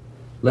temple.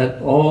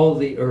 Let all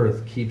the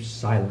earth keep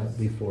silent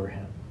before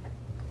him.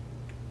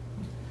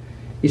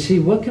 You see,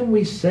 what can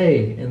we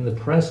say in the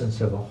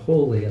presence of a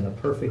holy and a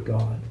perfect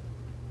God?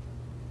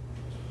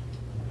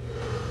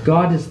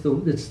 God is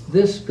it's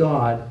this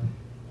God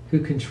who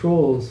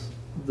controls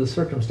the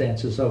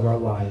circumstances of our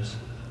lives.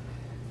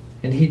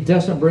 And he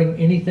doesn't bring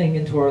anything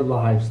into our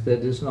lives that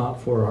is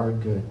not for our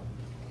good.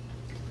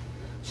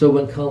 So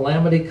when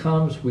calamity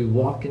comes, we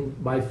walk in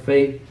by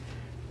faith.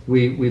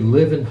 We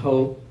live in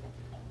hope,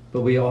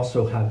 but we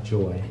also have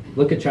joy.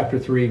 Look at chapter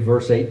 3,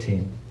 verse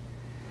 18.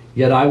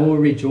 Yet I will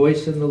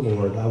rejoice in the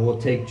Lord. I will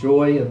take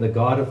joy in the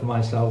God of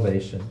my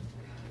salvation.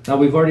 Now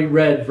we've already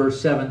read verse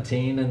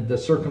 17 and the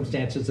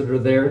circumstances that are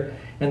there.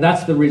 And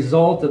that's the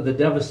result of the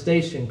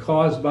devastation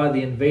caused by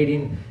the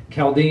invading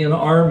Chaldean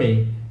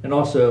army and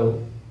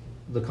also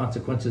the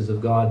consequences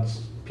of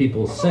God's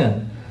people's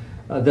sin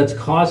that's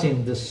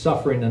causing this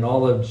suffering in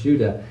all of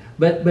Judah.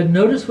 But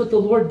notice what the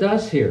Lord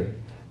does here.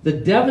 The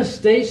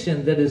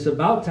devastation that is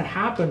about to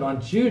happen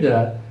on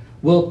Judah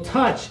will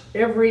touch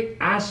every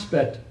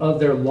aspect of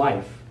their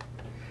life.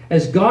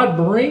 As God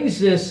brings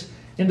this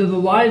into the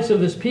lives of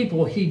his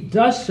people, he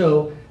does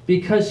so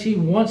because he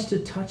wants to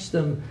touch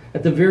them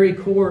at the very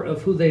core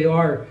of who they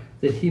are,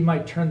 that he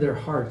might turn their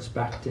hearts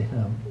back to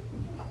him.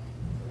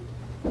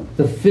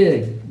 The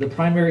fig, the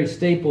primary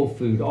staple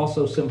food,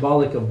 also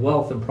symbolic of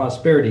wealth and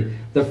prosperity.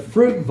 The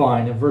fruit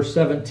vine in verse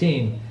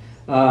 17,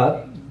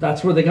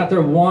 that's where they got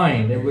their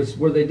wine. It was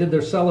where they did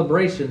their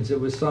celebrations. It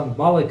was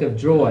symbolic of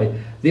joy.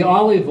 The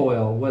olive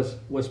oil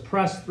was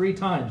pressed 3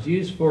 times,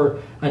 used for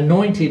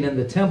anointing in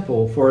the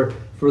temple, for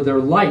their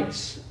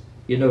lights,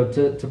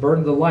 to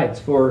burn the lights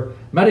for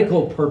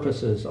medical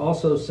purposes,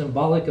 also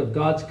symbolic of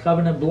God's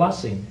covenant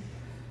blessing.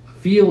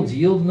 Fields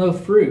yield no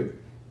fruit.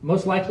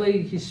 Most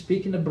likely he's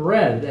speaking of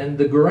bread and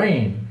the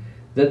grain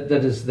that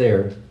is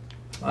there,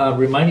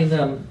 reminding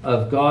them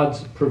of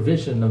God's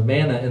provision of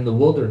manna in the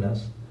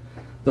wilderness.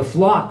 The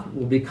flock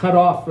will be cut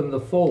off from the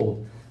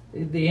fold.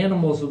 The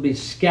animals will be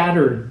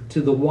scattered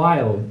to the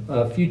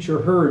wild.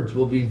 Future herds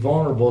will be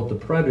vulnerable to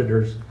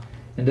predators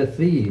and to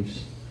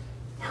thieves.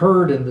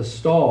 Herd in the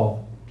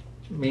stall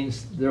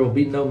means there will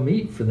be no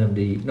meat for them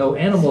to eat, no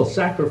animal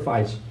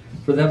sacrifice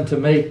for them to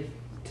make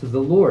to the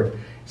Lord.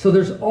 So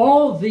there's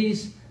all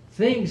these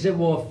things that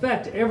will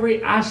affect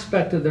every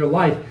aspect of their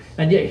life.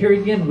 And yet here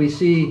again we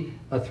see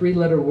a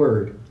three-letter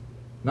word.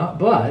 Not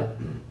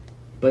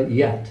but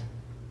yet.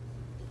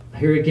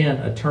 Here again,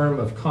 a term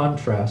of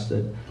contrast,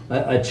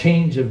 a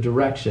change of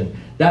direction.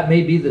 That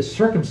may be the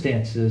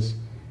circumstances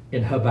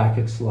in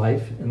Habakkuk's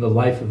life, in the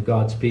life of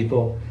God's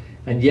people.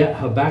 And yet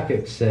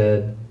Habakkuk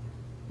said,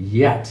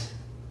 yet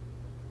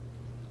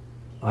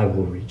I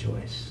will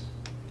rejoice.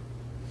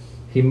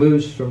 He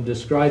moves from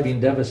describing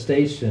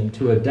devastation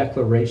to a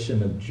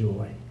declaration of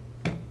joy.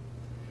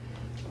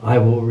 I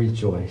will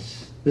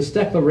rejoice. This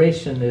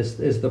declaration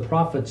is the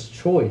prophet's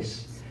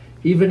choice,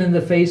 even in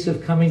the face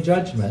of coming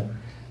judgment.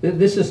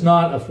 This is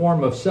not a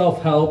form of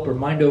self-help or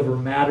mind over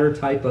matter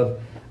type of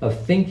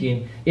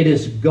thinking. It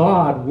is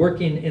God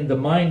working in the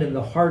mind and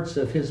the hearts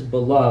of his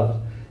beloved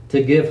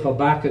to give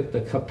Habakkuk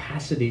the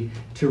capacity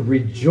to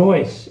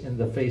rejoice in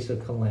the face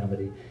of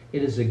calamity.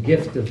 It is a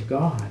gift of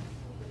God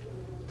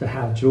to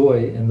have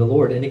joy in the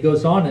Lord. And he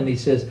goes on and he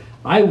says,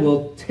 I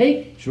will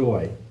take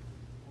joy.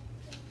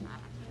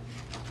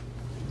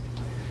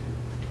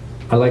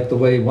 I like the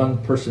way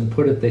one person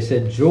put it. They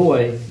said,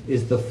 joy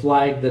is the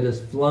flag that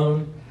is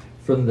flown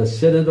from the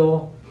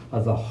citadel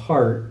of the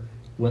heart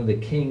when the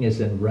king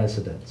is in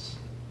residence.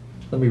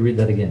 Let me read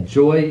that again.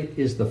 Joy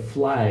is the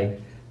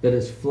flag that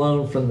is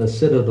flown from the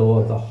citadel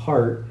of the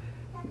heart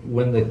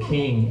when the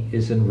king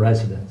is in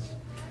residence.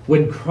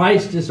 When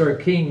Christ is our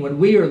king, when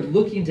we are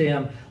looking to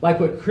him, like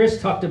what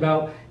Chris talked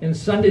about in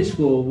Sunday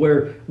school,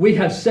 where we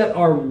have set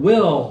our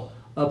will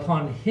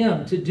upon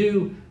him to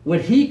do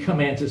what he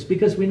commands us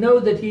because we know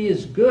that he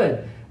is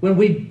good. When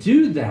we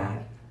do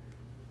that,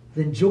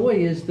 then joy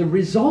is the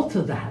result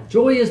of that.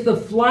 Joy is the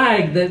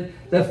flag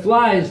that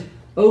flies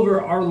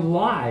over our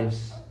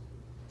lives.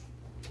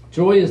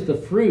 Joy is the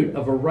fruit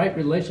of a right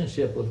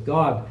relationship with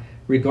God,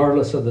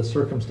 regardless of the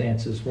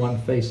circumstances one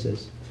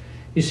faces.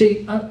 You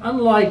see,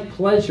 unlike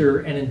pleasure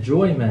and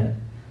enjoyment,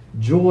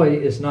 joy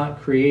is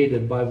not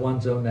created by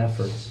one's own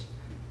efforts,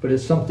 but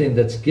it's something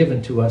that's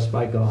given to us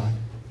by God.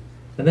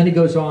 And then he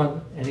goes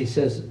on and he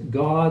says,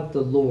 God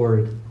the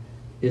Lord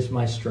is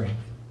my strength.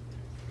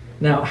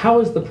 Now, how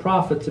is the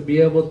prophet to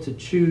be able to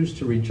choose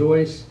to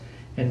rejoice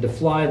and to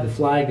fly the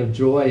flag of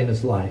joy in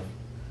his life?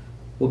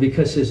 Well,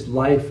 because his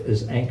life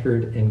is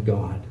anchored in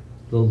God,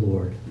 the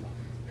Lord,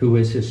 who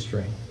is his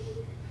strength.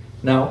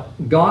 Now,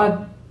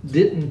 God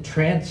didn't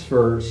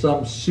transfer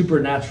some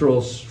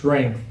supernatural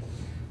strength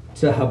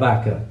to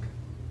Habakkuk.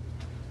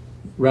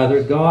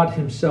 Rather, God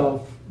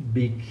himself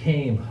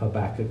became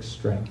Habakkuk's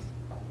strength.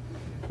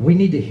 We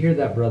need to hear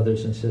that,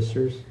 brothers and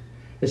sisters.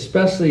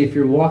 Especially if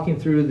you're walking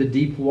through the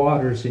deep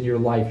waters in your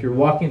life. You're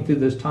walking through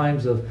those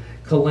times of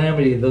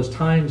calamity, those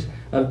times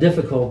of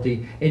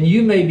difficulty. And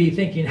you may be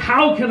thinking,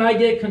 how can I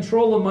get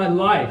control of my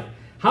life?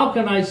 How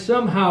can I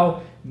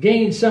somehow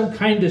gain some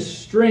kind of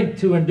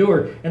strength to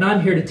endure? And I'm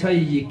here to tell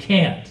you, you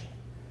can't.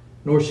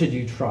 Nor should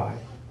you try.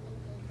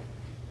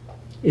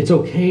 It's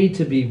okay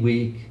to be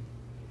weak,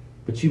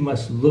 but you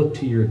must look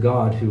to your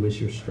God who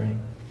is your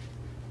strength.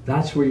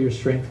 That's where your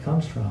strength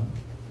comes from.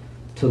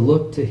 To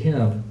look to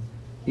him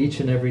each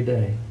and every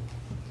day.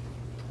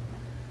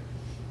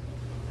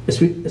 As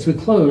we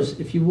close,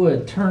 if you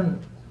would, turn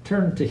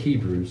to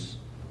Hebrews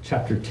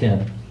chapter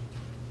 10.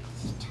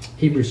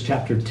 Hebrews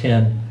chapter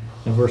 10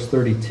 and verse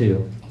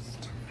 32.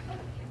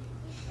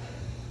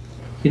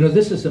 You know,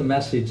 this is a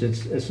message.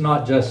 It's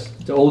not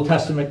just to Old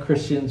Testament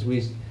Christians.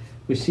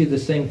 We see the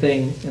same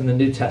thing in the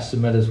New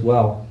Testament as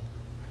well.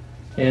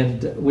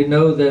 And we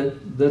know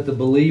that the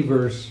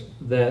believers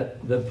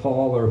that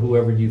Paul or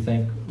whoever you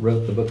think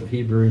wrote the book of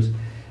Hebrews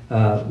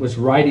was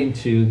writing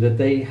to, that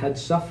they had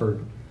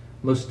suffered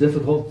most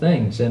difficult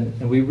things.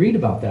 And we read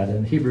about that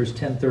in Hebrews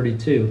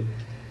 10:32.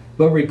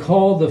 But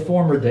recall the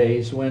former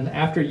days when,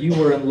 after you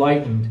were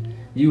enlightened,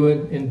 you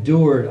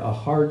endured a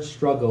hard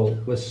struggle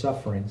with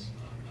sufferings,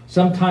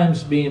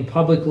 sometimes being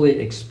publicly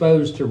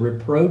exposed to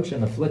reproach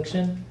and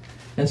affliction,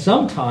 and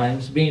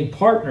sometimes being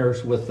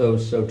partners with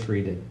those so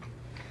treated.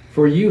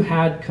 For you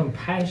had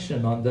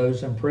compassion on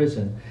those in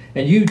prison,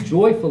 and you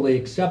joyfully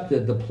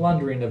accepted the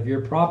plundering of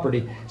your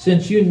property,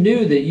 since you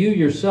knew that you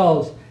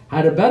yourselves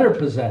had a better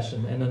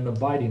possession and an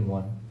abiding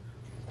one.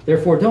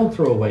 Therefore, don't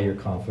throw away your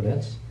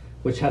confidence,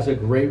 which has a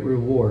great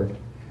reward.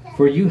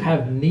 For you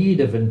have need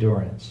of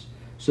endurance,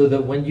 so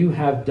that when you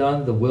have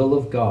done the will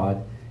of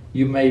God,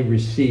 you may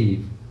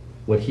receive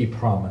what he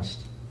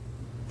promised.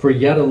 For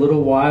yet a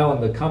little while,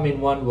 and the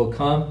coming one will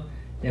come,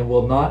 and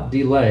will not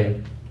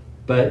delay.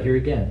 But here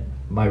again,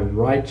 my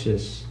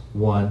righteous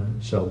one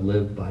shall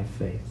live by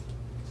faith.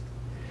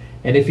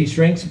 And if he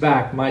shrinks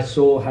back, my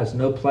soul has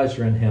no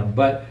pleasure in him.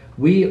 But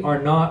we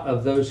are not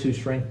of those who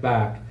shrink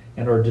back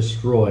and are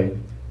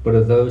destroyed, but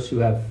of those who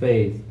have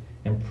faith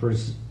and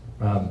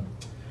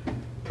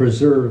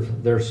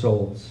preserve their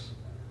souls.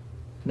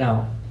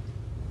 Now,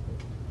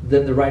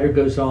 then the writer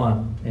goes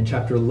on in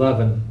chapter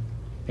 11,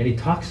 and he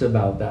talks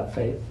about that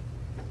faith.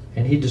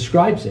 And he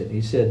describes it.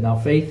 He said, now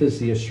faith is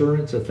the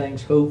assurance of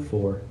things hoped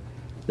for,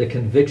 the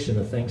conviction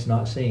of things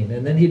not seen.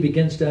 And then he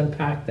begins to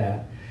unpack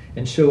that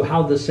and show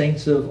how the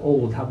saints of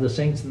old, how the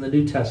saints in the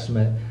New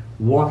Testament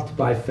walked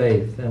by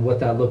faith and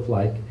what that looked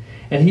like.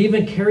 And he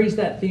even carries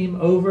that theme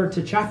over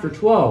to chapter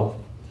 12,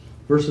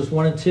 verses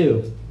 1 and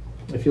 2.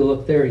 If you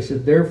look there, he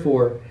said,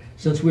 therefore,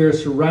 since we are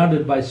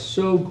surrounded by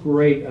so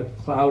great a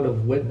cloud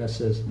of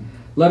witnesses,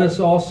 let us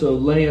also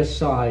lay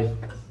aside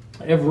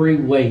every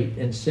weight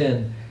and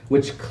sin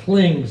which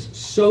clings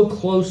so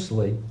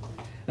closely,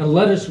 and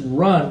let us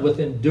run with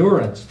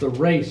endurance the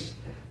race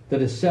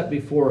that is set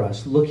before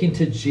us, looking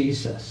to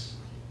Jesus,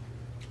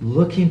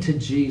 looking to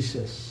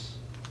Jesus,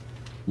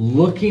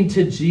 looking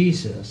to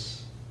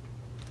Jesus,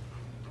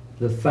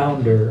 the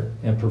founder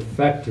and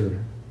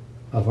perfecter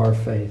of our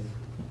faith,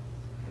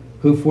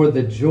 who for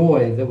the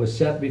joy that was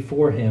set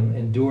before him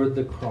endured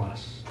the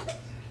cross,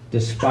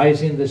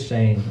 despising the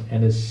shame,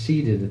 and is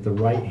seated at the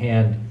right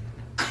hand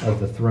of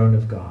the throne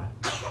of God.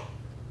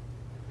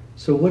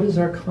 So what is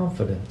our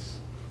confidence?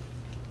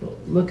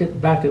 Look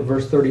back at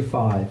verse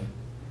 35.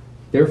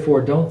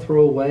 Therefore, don't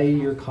throw away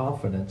your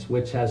confidence,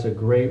 which has a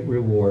great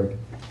reward.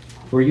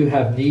 For you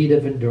have need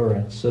of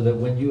endurance, so that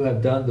when you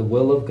have done the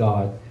will of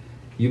God,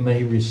 you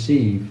may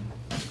receive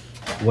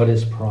what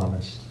is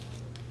promised.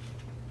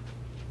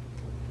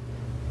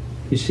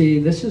 You see,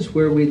 this is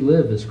where we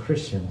live as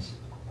Christians,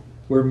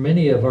 where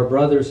many of our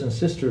brothers and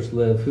sisters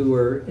live who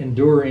are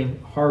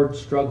enduring hard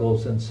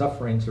struggles and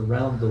sufferings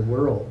around the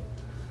world.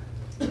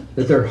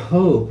 That their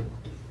hope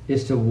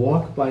is to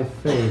walk by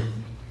faith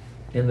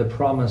in the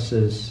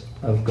promises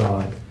of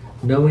God,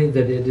 knowing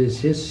that it is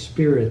His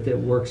Spirit that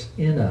works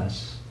in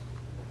us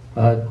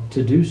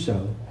to do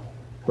so.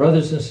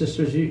 Brothers and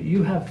sisters,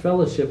 you have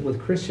fellowship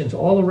with Christians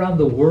all around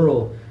the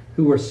world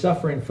who are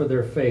suffering for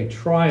their faith,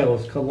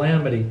 trials,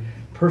 calamity,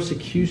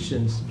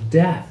 persecutions,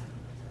 death.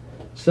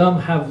 Some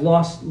have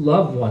lost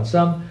loved ones.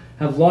 Some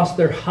have lost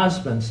their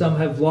husbands. Some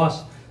have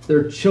lost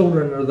their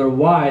children or their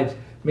wives.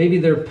 Maybe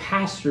they're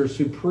pastors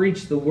who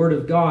preach the Word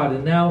of God,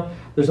 and now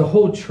there's a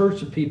whole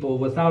church of people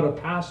without a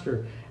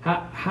pastor.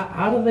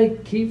 How do they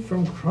keep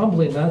from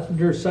crumbling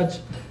under such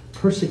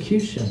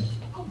persecution?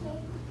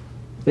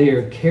 They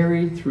are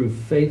carried through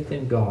faith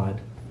in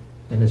God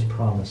and His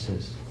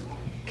promises.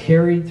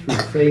 Carried through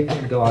faith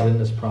in God and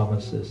His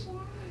promises.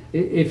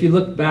 If you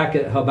look back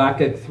at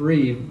Habakkuk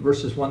 3,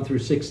 verses 1 through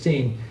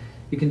 16,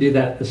 you can do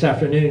that this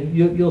afternoon.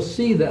 You'll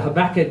see that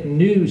Habakkuk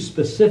knew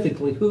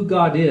specifically who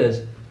God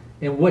is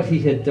and what He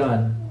had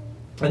done.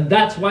 And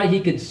that's why he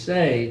could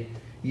say,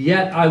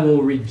 yet I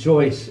will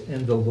rejoice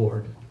in the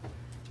Lord.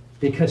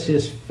 Because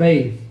his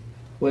faith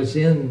was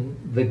in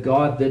the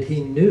God that he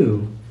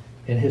knew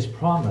and His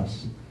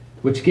promise,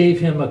 which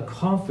gave him a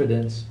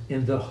confidence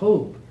in the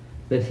hope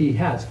that he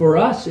has. For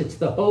us, it's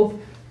the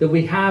hope that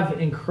we have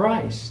in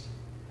Christ,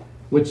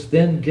 which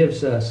then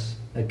gives us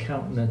a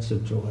countenance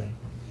of joy.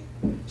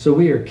 So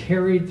we are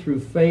carried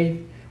through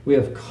faith. We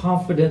have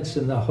confidence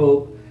in the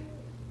hope,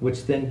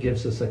 which then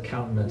gives us a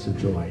countenance of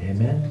joy.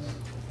 Amen?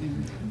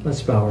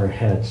 Let's bow our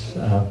heads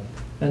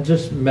and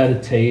just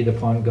meditate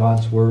upon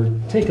God's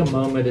Word. Take a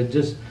moment and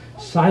just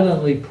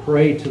silently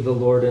pray to the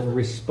Lord and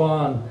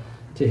respond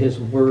to His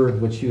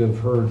Word, which you have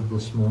heard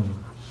this morning.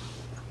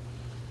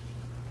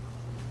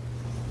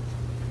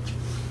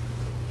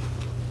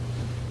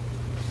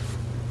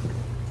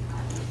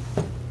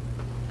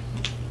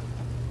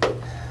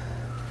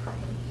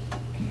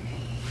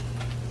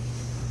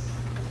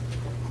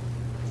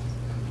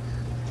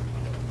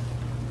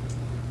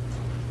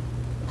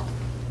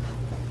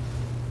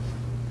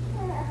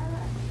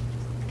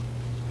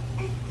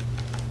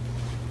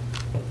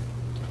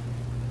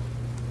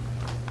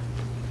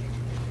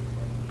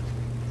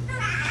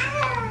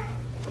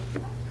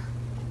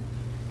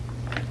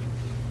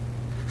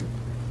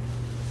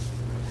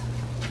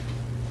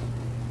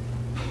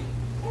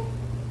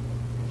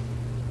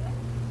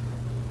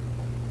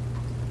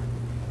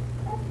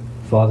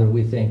 Father,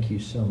 we thank you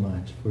so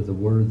much for the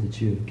word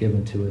that you have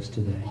given to us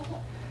today.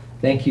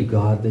 Thank you,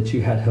 God, that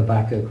you had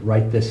Habakkuk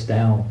write this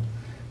down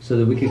so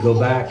that we could go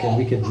back and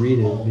we could read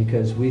it,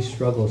 because we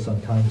struggle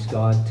sometimes,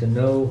 God, to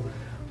know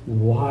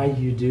why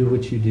you do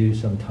what you do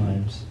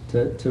sometimes,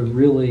 to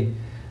really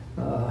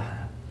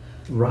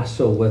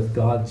wrestle with,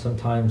 God,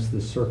 sometimes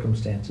the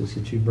circumstances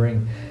that you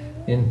bring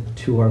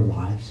into our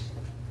lives.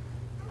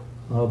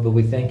 But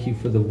we thank you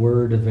for the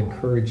word of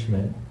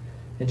encouragement.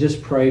 And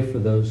just pray for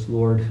those,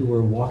 Lord, who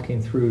are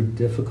walking through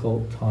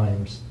difficult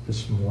times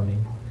this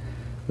morning.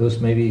 Those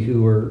maybe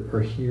who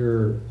are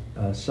here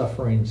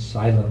suffering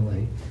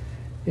silently.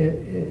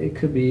 It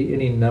could be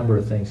any number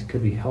of things. It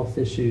could be health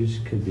issues,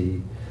 could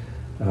be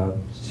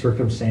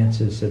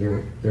circumstances that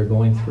they're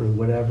going through,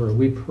 whatever.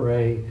 We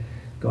pray,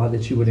 God,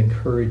 that you would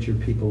encourage your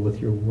people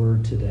with your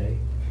word today.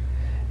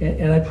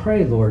 And I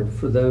pray, Lord,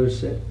 for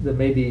those that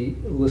may be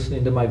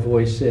listening to my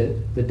voice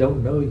that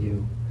don't know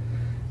you.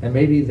 And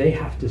maybe they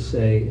have to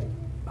say,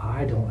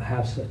 I don't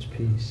have such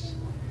peace.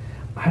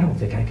 I don't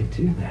think I could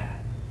do that.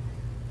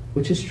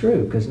 Which is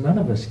true, because none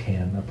of us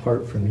can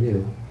apart from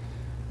you.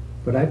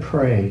 But I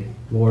pray,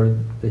 Lord,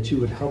 that you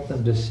would help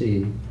them to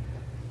see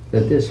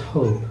that this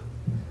hope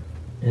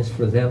is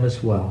for them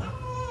as well.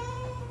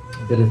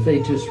 That if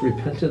they just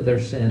repent of their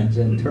sins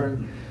and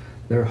turn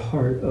their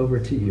heart over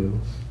to you,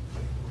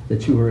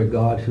 that you are a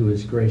God who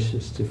is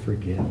gracious to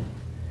forgive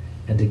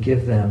and to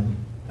give them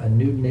a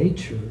new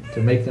nature,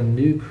 to make them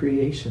new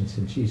creations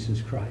in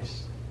Jesus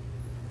Christ.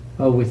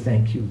 Oh, we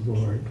thank you,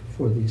 Lord,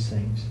 for these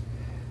things.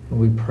 And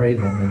we pray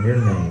them in your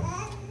name.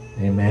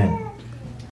 Amen.